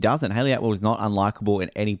she doesn't. Hayley Atwell is not unlikable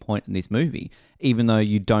at any point in this movie, even though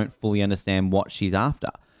you don't fully understand what she's after.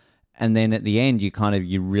 And then at the end,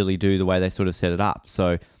 you really do the way they sort of set it up.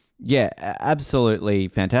 So, yeah, absolutely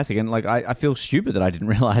fantastic. And, like, I feel stupid that I didn't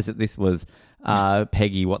realize that this was...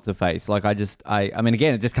 Peggy what's-her-face. Like, I mean,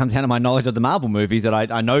 again, it just comes down to my knowledge of the Marvel movies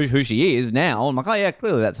that I know who she is now. I'm like, oh, yeah,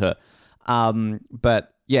 clearly that's her.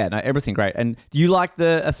 But, yeah, no, everything great. And do you like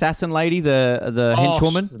the assassin lady, the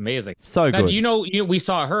henchwoman? She's amazing. So now, good. Do you know, we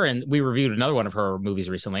saw her and we reviewed another one of her movies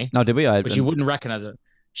recently. No, did we? But you wouldn't recognize her.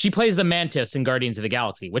 She plays the Mantis in Guardians of the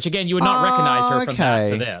Galaxy, which, again, you would not recognize her from that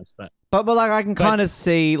to this. But like, I can kind of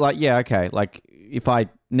see, like, yeah, okay. Like, if I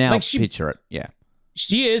now picture it, yeah.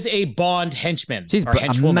 She is a Bond henchman. She's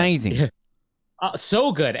amazing.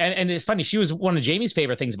 So good. And it's funny. She was one of Jamie's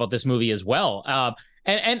favorite things about this movie as well.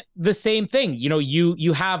 And the same thing,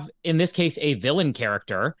 you have, in this case, a villain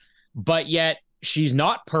character, but yet she's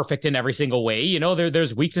not perfect in every single way.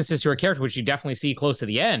 There's weaknesses to her character, which you definitely see close to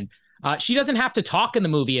the end. She doesn't have to talk in the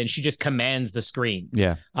movie, and she just commands the screen.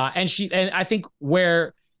 Yeah. And I think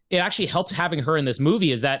where it actually helps having her in this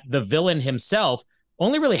movie is that the villain himself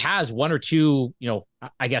only really has one or two,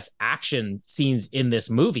 I guess, action scenes in this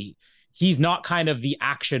movie. He's not kind of the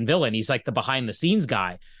action villain. He's like the behind the scenes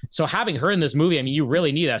guy. So having her in this movie, I mean, you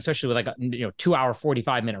really need that, especially with like a 2 hour,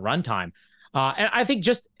 45-minute runtime. And I think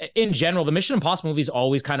just in general, the Mission Impossible movies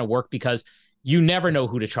always kind of work because you never know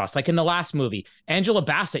who to trust. Like in the last movie, Angela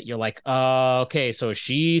Bassett, you're like, okay, so is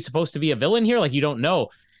she supposed to be a villain here? Like, you don't know.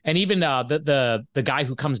 And even the guy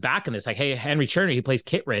who comes back in this, like, hey, Henry Cherner, he plays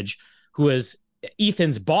Kittredge, who is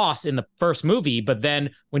Ethan's boss in the first movie, but then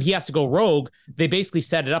when he has to go rogue, they basically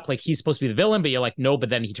set it up like he's supposed to be the villain, but you're like, no, but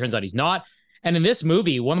then he turns out he's not. And in this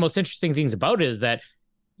movie, one of the most interesting things about it is that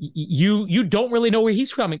you don't really know where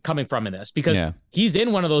he's coming from in this, because he's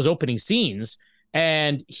in one of those opening scenes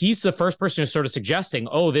and he's the first person who's sort of suggesting,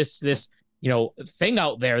 oh, this thing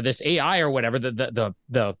out there, this AI or whatever,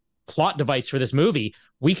 the plot device for this movie,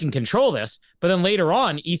 we can control this. But then later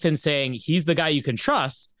on, Ethan's saying he's the guy you can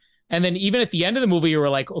trust. And then even at the end of the movie, you were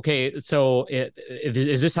like, okay, so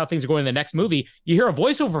is this how things are going in the next movie? You hear a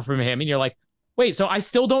voiceover from him and you're like, wait, so I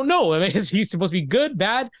still don't know. I mean, is he supposed to be good,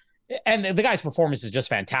 bad? And the guy's performance is just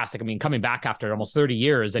fantastic. I mean, coming back after almost 30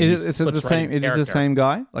 years. And is it the same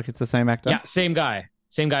guy? Like, it's the same actor? Yeah, same guy.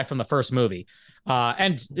 Same guy from the first movie.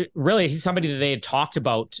 And really, he's somebody that they had talked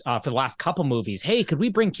about for the last couple movies. Hey, could we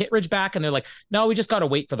bring Kittredge back? And they're like, no, we just got to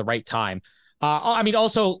wait for the right time. I mean,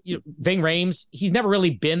 also, Ving Rhames, he's never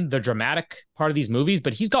really been the dramatic part of these movies,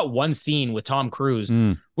 but he's got one scene with Tom Cruise,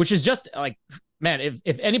 which is just like, man,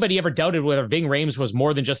 if anybody ever doubted whether Ving Rhames was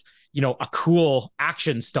more than just, a cool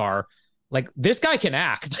action star, like, this guy can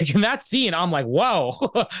act. Like, in that scene, I'm like, whoa,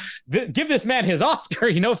 give this man his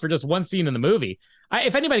Oscar, for just one scene in the movie.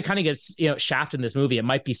 If anybody kind of gets, shafted in this movie, it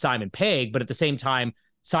might be Simon Pegg, but at the same time,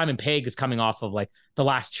 Simon Pegg is coming off of like the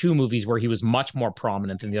last two movies where he was much more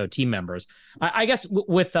prominent than the other team members. I guess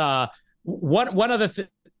with one other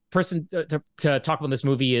person to talk about this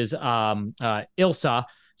movie is Ilsa.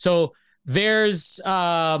 So there's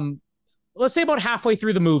let's say about halfway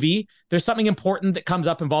through the movie, there's something important that comes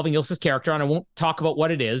up involving Ilsa's character, and I won't talk about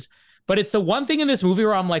what it is, but it's the one thing in this movie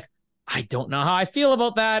where I'm like, I don't know how I feel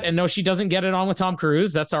about that. And no, she doesn't get it on with Tom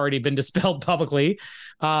Cruise. That's already been dispelled publicly.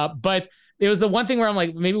 But it was the one thing where I'm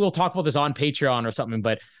like, maybe we'll talk about this on Patreon or something,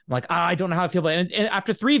 but I'm like, I don't know how I feel about it. And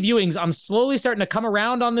after 3 viewings, I'm slowly starting to come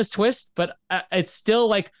around on this twist, but it's still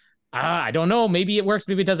like, I don't know. Maybe it works.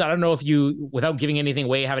 Maybe it doesn't. I don't know if you, without giving anything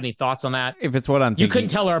away, have any thoughts on that. If it's what I'm thinking. You couldn't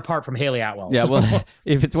tell her apart from Hayley Atwell. Yeah, well,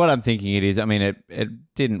 if it's what I'm thinking it is, I mean, it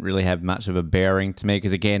didn't really have much of a bearing to me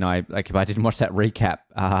because, again, if I didn't watch that recap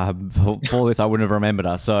for this, I wouldn't have remembered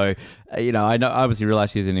her. So, I know, obviously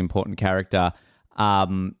realized she's an important character.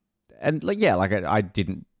 And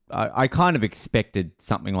I kind of expected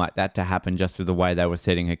something like that to happen just with the way they were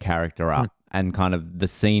setting her character up and kind of the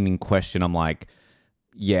scene in question. I'm like,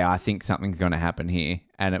 yeah, I think something's going to happen here.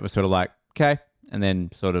 And it was sort of like, okay. And then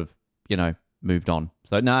sort of, moved on.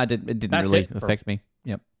 So no, it didn't really affect me.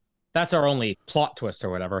 Yep. that's our only plot twist or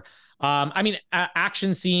whatever. I mean,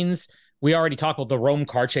 action scenes. We already talked about the Rome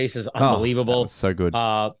car chase is unbelievable. That was so good.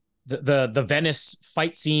 The Venice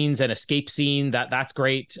fight scenes and escape scene, that's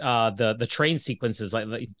great. The train sequences, like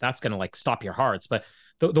that's gonna like stop your hearts. But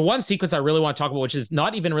the one sequence I really want to talk about, which is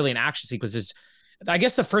not even really an action sequence, is I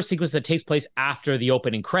guess the first sequence that takes place after the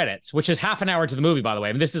opening credits, which is half an hour into the movie, by the way.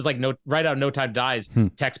 I mean, this is like right out of No Time to Die's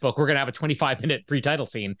textbook. We're gonna have a 25-minute pre-title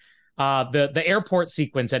scene. The airport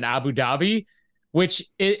sequence in Abu Dhabi, which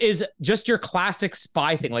is just your classic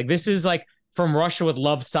spy thing. Like this is like From Russia with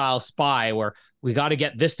Love style spy, where we got to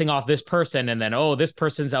get this thing off this person, and then this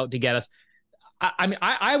person's out to get us. I mean,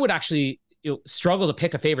 I would actually struggle to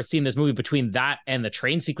pick a favorite scene in this movie between that and the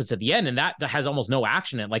train sequence at the end, and that has almost no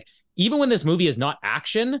action in it. Like even when this movie is not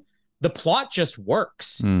action, the plot just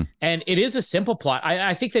works, and it is a simple plot.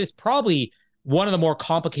 I think that it's probably one of the more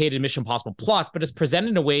complicated Mission Impossible plots, but it's presented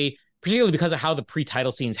in a way, particularly because of how the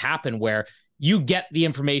pre-title scenes happen, where you get the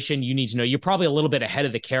information you need to know. You're probably a little bit ahead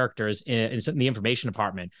of the characters in the information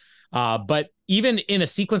department. But even in a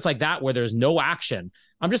sequence like that where there's no action,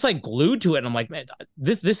 I'm just like glued to it. And I'm like, man,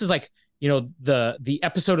 this is like, the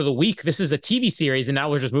episode of the week. This is a TV series, and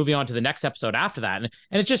now we're just moving on to the next episode after that. And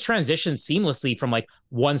it just transitions seamlessly from like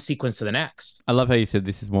one sequence to the next. I love how you said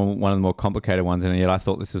this is one of the more complicated ones, and yet I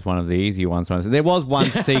thought this was one of the easier ones. There was one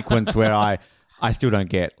sequence where I still don't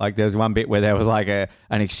get. Like, there was one bit where there was like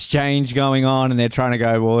an exchange going on, and they're trying to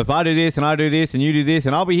go, well, if I do this and I do this and you do this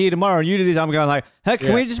and I'll be here tomorrow and you do this, I'm going like, hey,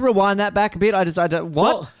 can we just rewind that back a bit? I don't,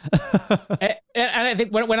 what? Well, and I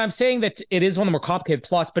think when I'm saying that it is one of the more complicated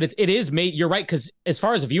plots, but it is made, you're right, because as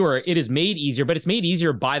far as a viewer, it is made easier, but it's made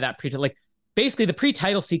easier by that like basically the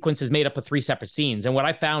pre-title sequence is made up of 3 separate scenes. And what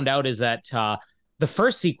I found out is that the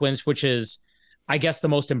first sequence, which is, I guess, the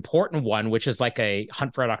most important one, which is like a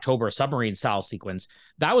Hunt for Red October submarine style sequence,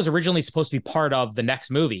 that was originally supposed to be part of the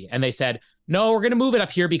next movie. And they said, no, we're going to move it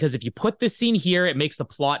up here because if you put this scene here, it makes the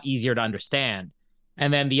plot easier to understand.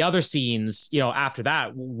 And then the other scenes, after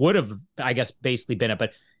that would have, I guess, basically been it.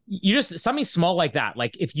 But you just, something small like that.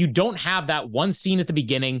 Like if you don't have that one scene at the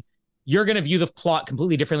beginning, you're going to view the plot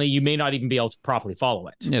completely differently. You may not even be able to properly follow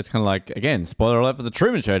it. Yeah, it's kind of like, again, spoiler alert for the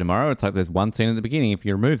Truman Show tomorrow. It's like there's one scene at the beginning. If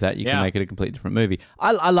you remove that, you can make it a completely different movie.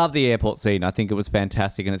 I love the airport scene. I think it was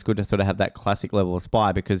fantastic, and it's good to sort of have that classic level of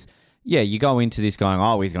spy because, yeah, you go into this going,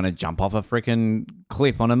 oh, he's going to jump off a freaking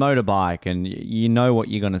cliff on a motorbike, and you know what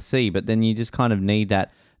you're going to see, but then you just kind of need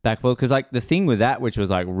that backfill. Because, like, the thing with that, which was,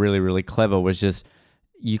 like, really, really clever, was just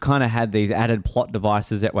you kind of had these added plot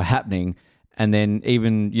devices that were happening. And then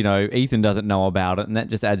even, Ethan doesn't know about it, and that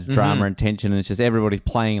just adds drama and tension, and it's just everybody's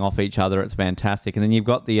playing off each other. It's fantastic. And then you've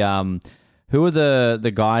got the who are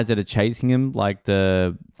the guys that are chasing him, like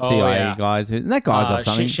the CIA guys? And that guy's off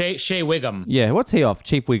something. Shea Wiggum. Yeah, what's he off?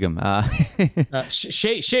 Chief Wiggum.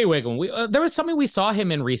 Shea Wiggum. There was something we saw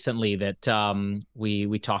him in recently that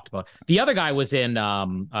we talked about. The other guy was in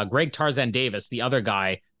Greg Tarzan Davis. The other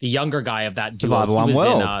guy, the younger guy of that duo. He was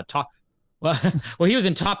in Well, he was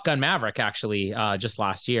in Top Gun Maverick actually just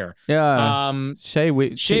last year. Yeah. Shea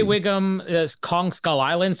Wiggum is Kong Skull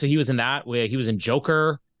Island, so he was in that. He was in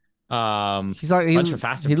Joker. He's like a bunch of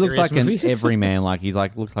Fast and he looks like movies. an everyman. Like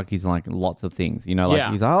looks like he's like lots of things. He's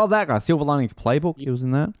like, oh, that guy, Silver Linings Playbook. He was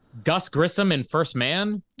in that. Gus Grissom in First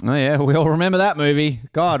Man. Oh yeah, we all remember that movie.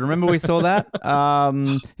 God, remember we saw that.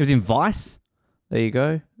 He was in Vice. There you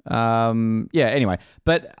go. Anyway,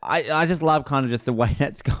 but I just love kind of just the way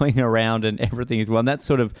that's going around and everything as well. And that's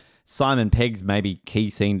sort of Simon Pegg's maybe key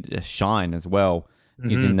scene to shine as well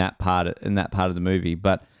is in that part of the movie.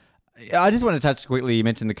 But I just want to touch quickly. You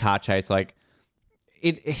mentioned the car chase, like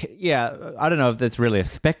I don't know if that's really a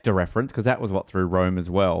Spectre reference because that was what threw Rome as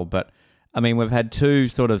well. But I mean, we've had 2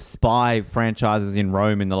 sort of spy franchises in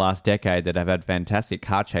Rome in the last decade that have had fantastic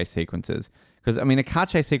car chase sequences. Because, I mean, a car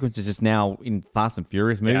chase sequence is just now in Fast and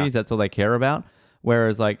Furious movies. Yeah. That's all they care about.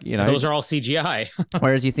 Whereas, like, those are all CGI.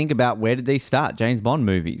 Whereas you think about where did these start? James Bond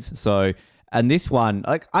movies. So, and this one,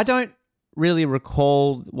 like, I don't really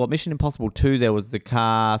recall, Mission Impossible 2, there was the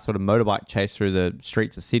car sort of motorbike chase through the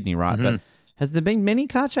streets of Sydney, right? But has there been many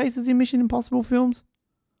car chases in Mission Impossible films?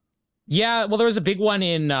 Yeah, well, there was a big one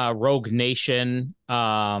in Rogue Nation,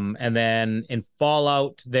 and then in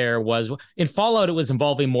Fallout it was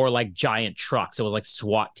involving more like giant trucks. It was like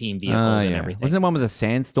SWAT team vehicles and everything. Wasn't there one with a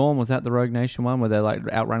sandstorm? Was that the Rogue Nation one where they're like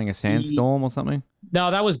outrunning a sandstorm or something?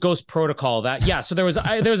 No, that was Ghost Protocol. So there was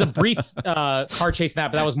a brief car chase in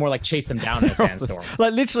that, but that was more like chase them down in a sandstorm.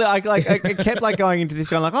 Like literally, I kept like going into this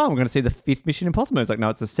going like, oh, I'm going to see the 5th Mission Impossible. It's like, no,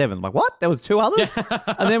 it's the 7th. I'm like, what? There was 2 others?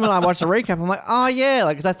 And then when I watched the recap, I'm like, oh yeah,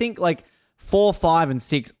 like because I think like 4, 5, and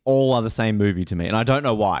 6 all are the same movie to me, and I don't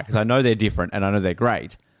know why because I know they're different and I know they're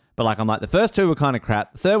great. But like, I'm like, the first two were kind of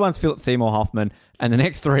crap. The third one's Philip Seymour Hoffman, and the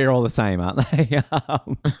next three are all the same, aren't they?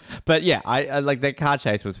 But yeah, I like that car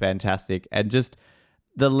chase was fantastic, and just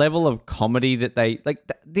the level of comedy that they like.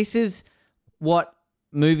 This is what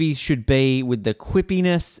movies should be, with the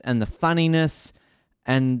quippiness and the funniness,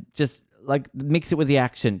 and just like mix it with the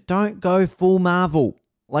action. Don't go full Marvel.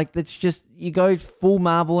 Like, that's just, you go full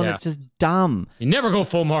Marvel and it's just dumb. You never go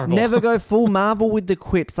full Marvel. Never go full Marvel with the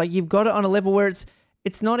quips. Like, you've got it on a level where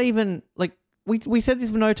it's not even, like, we said this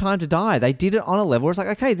for No Time to Die. They did it on a level where it's like,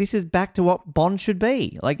 okay, this is back to what Bond should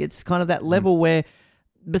be. Like, it's kind of that level where,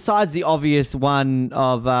 besides the obvious one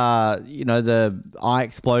of, the eye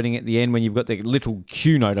exploding at the end when you've got the little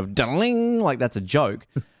cue note of ding, like that's a joke.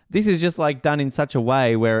 This is just like done in such a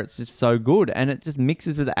way where it's just so good, and it just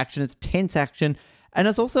mixes with the action. It's tense action. And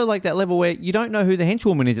it's also like that level where you don't know who the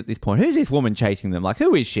henchwoman is at this point. Who's this woman chasing them? Like,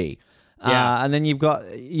 who is she? Yeah. And then you've got,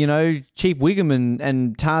 Chief Wiggum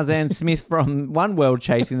and Tarzan Smith from One World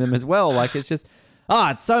chasing them as well. Like, it's just,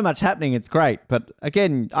 it's so much happening. It's great. But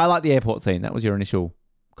again, I like the airport scene. That was your initial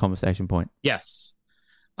conversation point. Yes.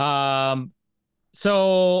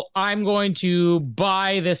 So I'm going to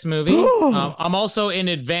buy this movie. I'm also in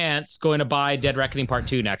advance going to buy Dead Reckoning Part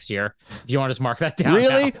 2 next year. If you want to just mark that down.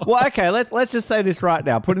 Really? Now. Well, okay, let's just say this right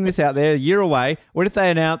now. Putting this out there, a year away. What if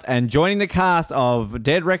they announce, and joining the cast of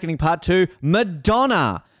Dead Reckoning Part 2,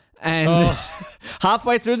 Madonna? And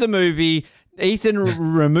halfway through the movie, Ethan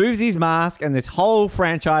removes his mask, and this whole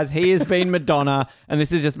franchise, he has been Madonna, and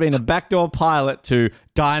this has just been a backdoor pilot to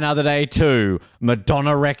Die Another Day 2,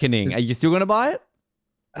 Madonna Reckoning. Are you still going to buy it?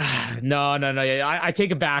 No. Yeah, I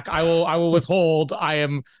take it back. I will withhold.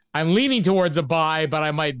 I'm leaning towards a buy, but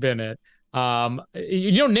I might bin it.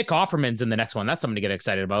 Nick Offerman's in the next one. That's something to get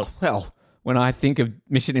excited about. Well, when I think of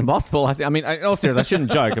Mission Impossible, I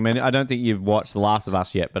shouldn't joke. I mean, I don't think you've watched The Last of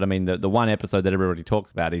Us yet, but I mean, the one episode that everybody talks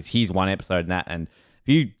about is his one episode in that. And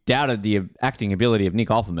if you doubted the acting ability of Nick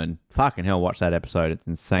Offerman, fucking hell, watch that episode. It's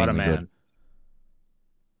insanely what a man. Good.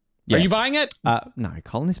 Yes. Are you buying it? No,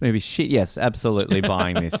 Colin, this movie shit. Yes, absolutely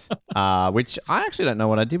buying this. Which I actually don't know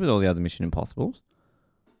what I did with all the other Mission Impossibles.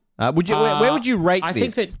 Would you? Where would you rate this?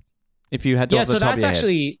 Think that, if you had to, off the top of your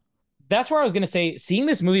head? That's where I was going to say, seeing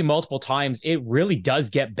this movie multiple times, it really does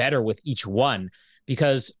get better with each one,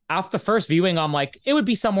 because after the first viewing, I'm like, it would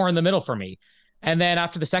be somewhere in the middle for me. And then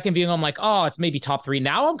after the second viewing, I'm like, oh, it's maybe top 3.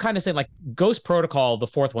 Now I'm kind of saying like Ghost Protocol, the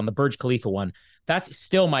fourth one, the Burj Khalifa one, that's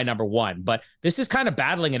still my number 1. But this is kind of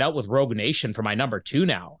battling it out with Rogue Nation for my number 2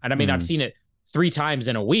 now. And I mean, I've seen it 3 times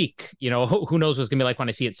in a week. Who knows what's going to be like when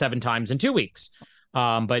I see it 7 times in 2 weeks.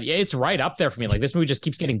 But yeah, it's right up there for me. Like, this movie just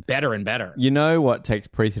keeps getting better and better. You know what takes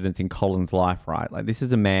precedence in Colin's life, right? Like, this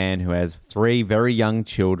is a man who has 3 very young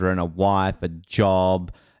children, a wife, a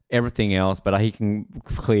job, everything else, but he can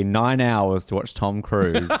clear 9 hours to watch Tom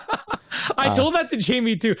Cruise. I told that to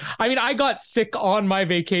Jamie too. I mean, I got sick on my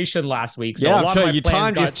vacation last week, so yeah, a lot I'm of my you plans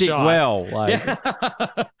timed your sick shot. well. Like.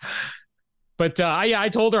 Yeah. But I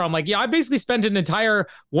told her, I'm like, I basically spent an entire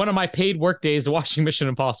one of my paid work days watching Mission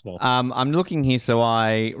Impossible. I'm looking here. So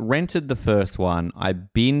I rented the first one, I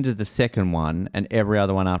binged the second one, and every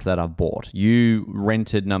other one after that I've bought. You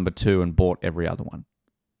rented number 2 and bought every other one.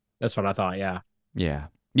 That's what I thought, yeah.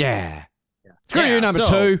 Yeah. Screw you, number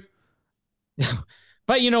 2.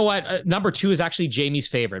 But you know what? Number 2 is actually Jamie's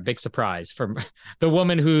favorite. Big surprise from the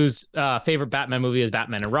woman whose favorite Batman movie is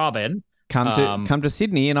Batman and Robin. Come to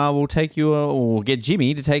Sydney, and I will take you, or get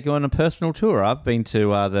Jimmy to take you on a personal tour. I've been to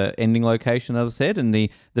the ending location, as I said, and the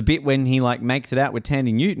bit when he like makes it out with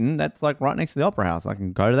Tandy Newton. That's like right next to the Opera House. I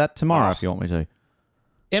can go to that tomorrow if you want me to.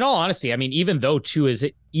 In all honesty, I mean, even though 2 is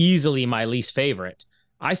easily my least favorite,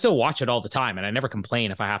 I still watch it all the time, and I never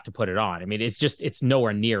complain if I have to put it on. I mean, it's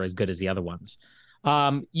nowhere near as good as the other ones.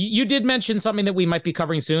 You did mention something that we might be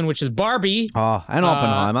covering soon, which is Barbie. Oh, and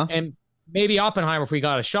Oppenheimer. And maybe Oppenheimer if we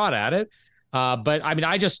got a shot at it. But I mean,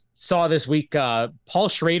 I just saw this week, Paul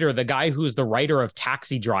Schrader, the guy who's the writer of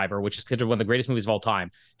Taxi Driver, which is considered one of the greatest movies of all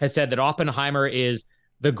time, has said that Oppenheimer is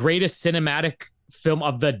the greatest cinematic film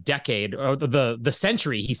of the decade, or the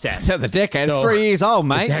century, he said. So the decade, so, 3 years old,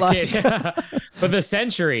 mate. For the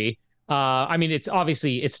century. I mean,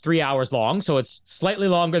 it's 3 hours long, so it's slightly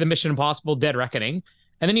longer than Mission Impossible: Dead Reckoning.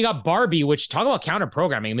 And then you got Barbie, which, talk about counter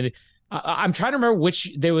programming. I mean, I'm trying to remember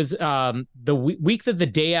which, there was the week that The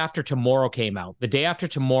Day After Tomorrow came out, The Day After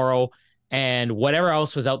Tomorrow, and whatever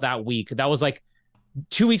else was out that week. That was like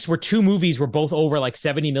 2 weeks where 2 movies were both over like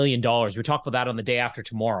 $70 million. We talked about that on The Day After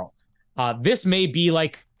Tomorrow. This may be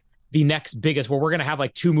like the next biggest, where we're going to have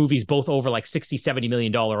like two movies both over like $60-70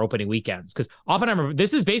 million opening weekends. Because Oppenheimer,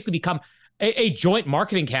 this has basically become a joint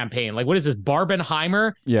marketing campaign. Like, what is this?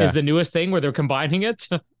 Barbenheimer is the newest thing where they're combining it.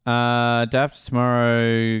 Day After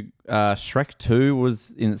Tomorrow, Shrek 2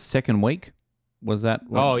 was in its second week. Was that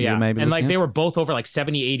what you maybe and like at? They were both over like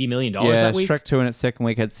 $70-80 million yeah, that week. Shrek 2 in its second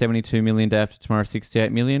week had 72 million, Day After Tomorrow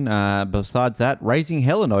 68 million. Besides that, Raising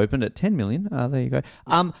Helen opened at 10 million. There you go.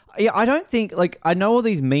 I don't think, like, I know all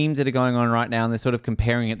these memes that are going on right now and they're sort of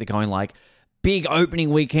comparing it. They're going like big opening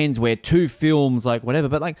weekends where two films, like whatever.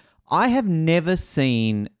 But like, I have never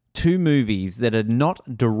seen two movies that are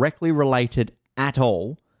not directly related at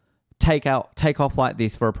all take off like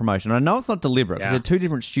this for a promotion. I know it's not deliberate because they're two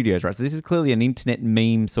different studios, right? So this is clearly an internet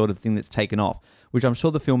meme sort of thing that's taken off, which I'm sure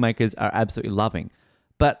the filmmakers are absolutely loving.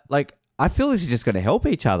 But like, I feel this is just going to help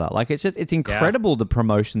each other. Like, it's incredible the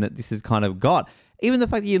promotion that this has kind of got. Even the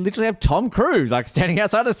fact that you literally have Tom Cruise like standing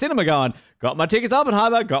outside a cinema going, got my tickets to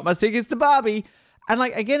Oppenheimer, got my tickets to Barbie. And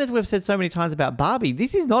like, again, as we've said so many times about Barbie,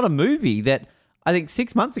 this is not a movie that I think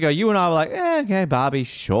 6 months ago, you and I were like, okay, Barbie,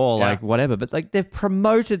 sure, like whatever. But like, they've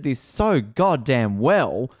promoted this so goddamn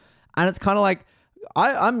well. And it's kind of like,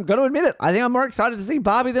 I'm going to admit it. I think I'm more excited to see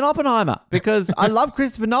Barbie than Oppenheimer because I love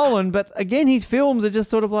Christopher Nolan. But again, his films are just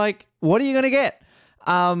sort of like, what are you going to get?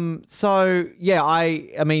 So yeah,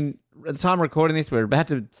 I mean, at the time of recording this, we're about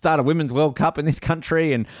to start a Women's World Cup in this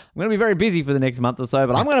country. And I'm going to be very busy for the next month or so.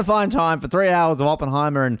 But I'm going to find time for 3 hours of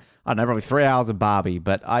Oppenheimer and I don't know, probably 3 hours of Barbie.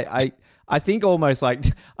 But I think almost like,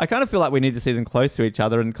 I kind of feel like we need to see them close to each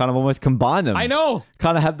other and kind of almost combine them. I know.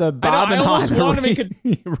 Kind of have the Barbenheimer I almost want to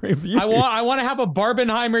make review. I want to have a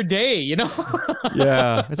Barbenheimer day, you know?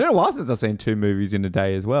 Yeah. It's been a while since I've seen two movies in a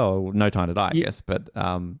day as well. No Time to Die, I guess. But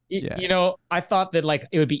yeah. You know, I thought that like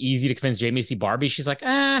it would be easy to convince Jamie to see Barbie. She's like,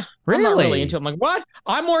 really? I'm not really into it. I'm like, what?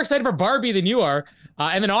 I'm more excited for Barbie than you are.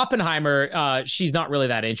 And then Oppenheimer, she's not really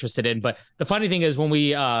that interested in. But the funny thing is when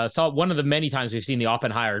we saw one of the many times we've seen the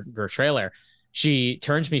Oppenheimer trailer, she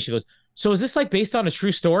turns to me, she goes, so is this like based on a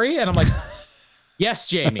true story? And I'm like, yes,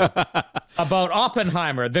 Jamie, about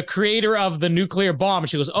Oppenheimer, the creator of the nuclear bomb.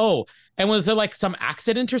 She goes, oh, and was there like some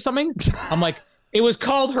accident or something? I'm like, it was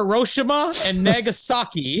called Hiroshima and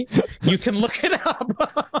Nagasaki. You can look it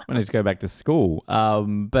up. I need to go back to school.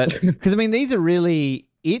 But because I mean, these are really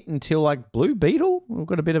it until like Blue Beetle. We've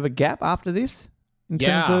got a bit of a gap after this in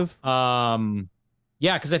terms of.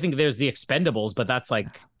 Yeah, because I think there's the Expendables, but that's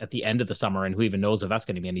like at the end of the summer, and who even knows if that's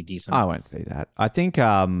going to be any decent. I won't see that. I think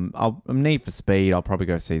Need for Speed. I'll probably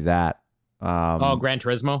go see that. Gran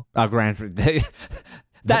Turismo.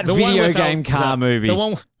 That the video game car movie. The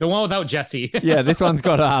one without Jesse. Yeah, this one's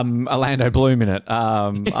got Orlando Bloom in it. I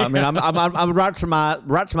mean, I'm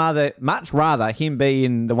much rather him be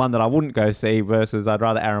in the one that I wouldn't go see versus I'd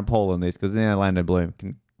rather Aaron Paul in this because Orlando Bloom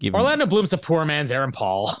can. Orlando Bloom's a poor man's Aaron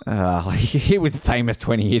Paul. He was famous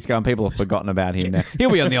 20 years ago and people have forgotten about him now. He'll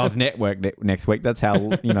be on the Oz Network next week. That's how,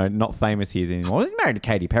 not famous he is anymore. He's married to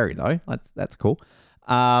Katy Perry, though. That's cool.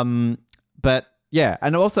 But, yeah.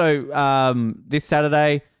 And also, this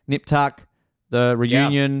Saturday, Nip Tuck, the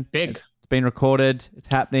reunion. Yeah, big. It's been recorded. It's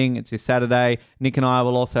happening. It's this Saturday. Nick and I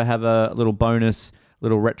will also have a little bonus,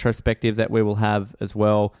 little retrospective that we will have as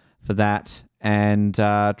well for that. And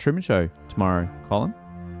Truman Show tomorrow, Colin.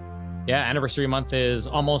 Yeah, anniversary month is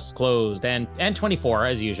almost closed, and 24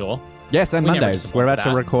 as usual. Yes, and Mondays. We're about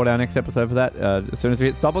to record our next episode for that as soon as we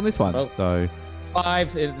hit stop on this one. Oh, so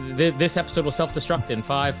 5. This episode will self-destruct in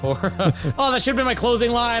 5, 4. Oh, that should have been my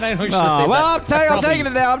closing line. I know you should have said that. I'm taking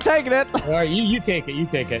it now. I'm taking it. All right, you take it. You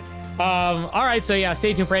take it. All right, so yeah,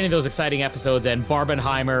 stay tuned for any of those exciting episodes and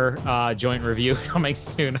Barbenheimer joint review coming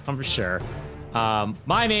soon, I'm sure.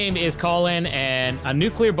 My name is Colin, and a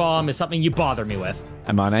nuclear bomb is something you bother me with.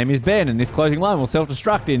 And my name is Ben, and this closing line will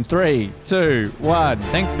self-destruct in 3, 2, 1.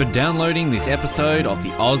 Thanks for downloading this episode of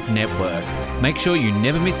the Oz Network. Make sure you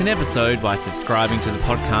never miss an episode by subscribing to the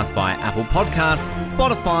podcast via Apple Podcasts,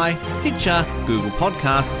 Spotify, Stitcher, Google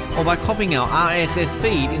Podcasts, or by copying our RSS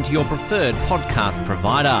feed into your preferred podcast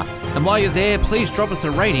provider. And while you're there, please drop us a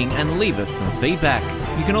rating and leave us some feedback.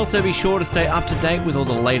 You can also be sure to stay up to date with all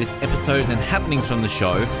the latest episodes and happenings from the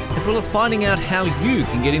show, as well as finding out how you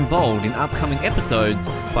can get involved in upcoming episodes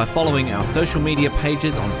by following our social media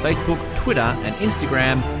pages on Facebook, Twitter, and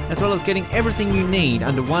Instagram, as well as getting everything you need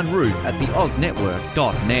under one roof at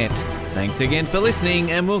theoznetwork.net. Thanks again for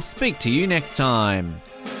listening, and we'll speak to you next time.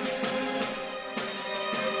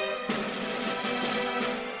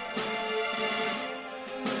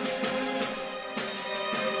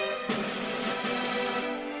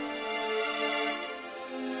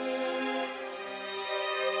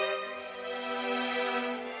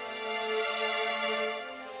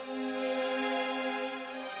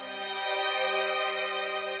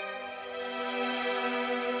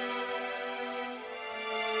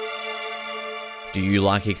 Do you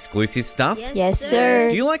like exclusive stuff? Yes, sir.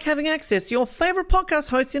 Do you like having access to your favourite podcast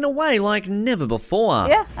hosts in a way like never before?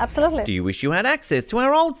 Yeah, absolutely. Do you wish you had access to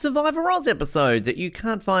our old Survivor Oz episodes that you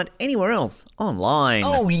can't find anywhere else online?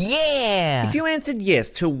 Oh, yeah! If you answered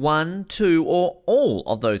yes to 1, 2, or all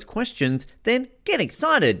of those questions, then get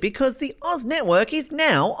excited because the Oz Network is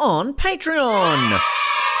now on Patreon.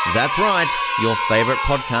 That's right, your favourite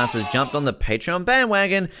podcast has jumped on the Patreon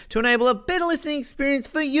bandwagon to enable a better listening experience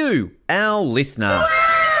for you, our listener.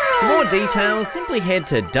 For more details, simply head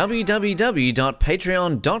to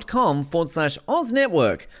www.patreon.com/Oz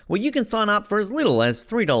Network, where you can sign up for as little as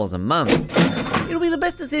 $3 a month. It'll be the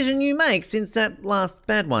best decision you make since that last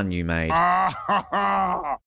bad one you made.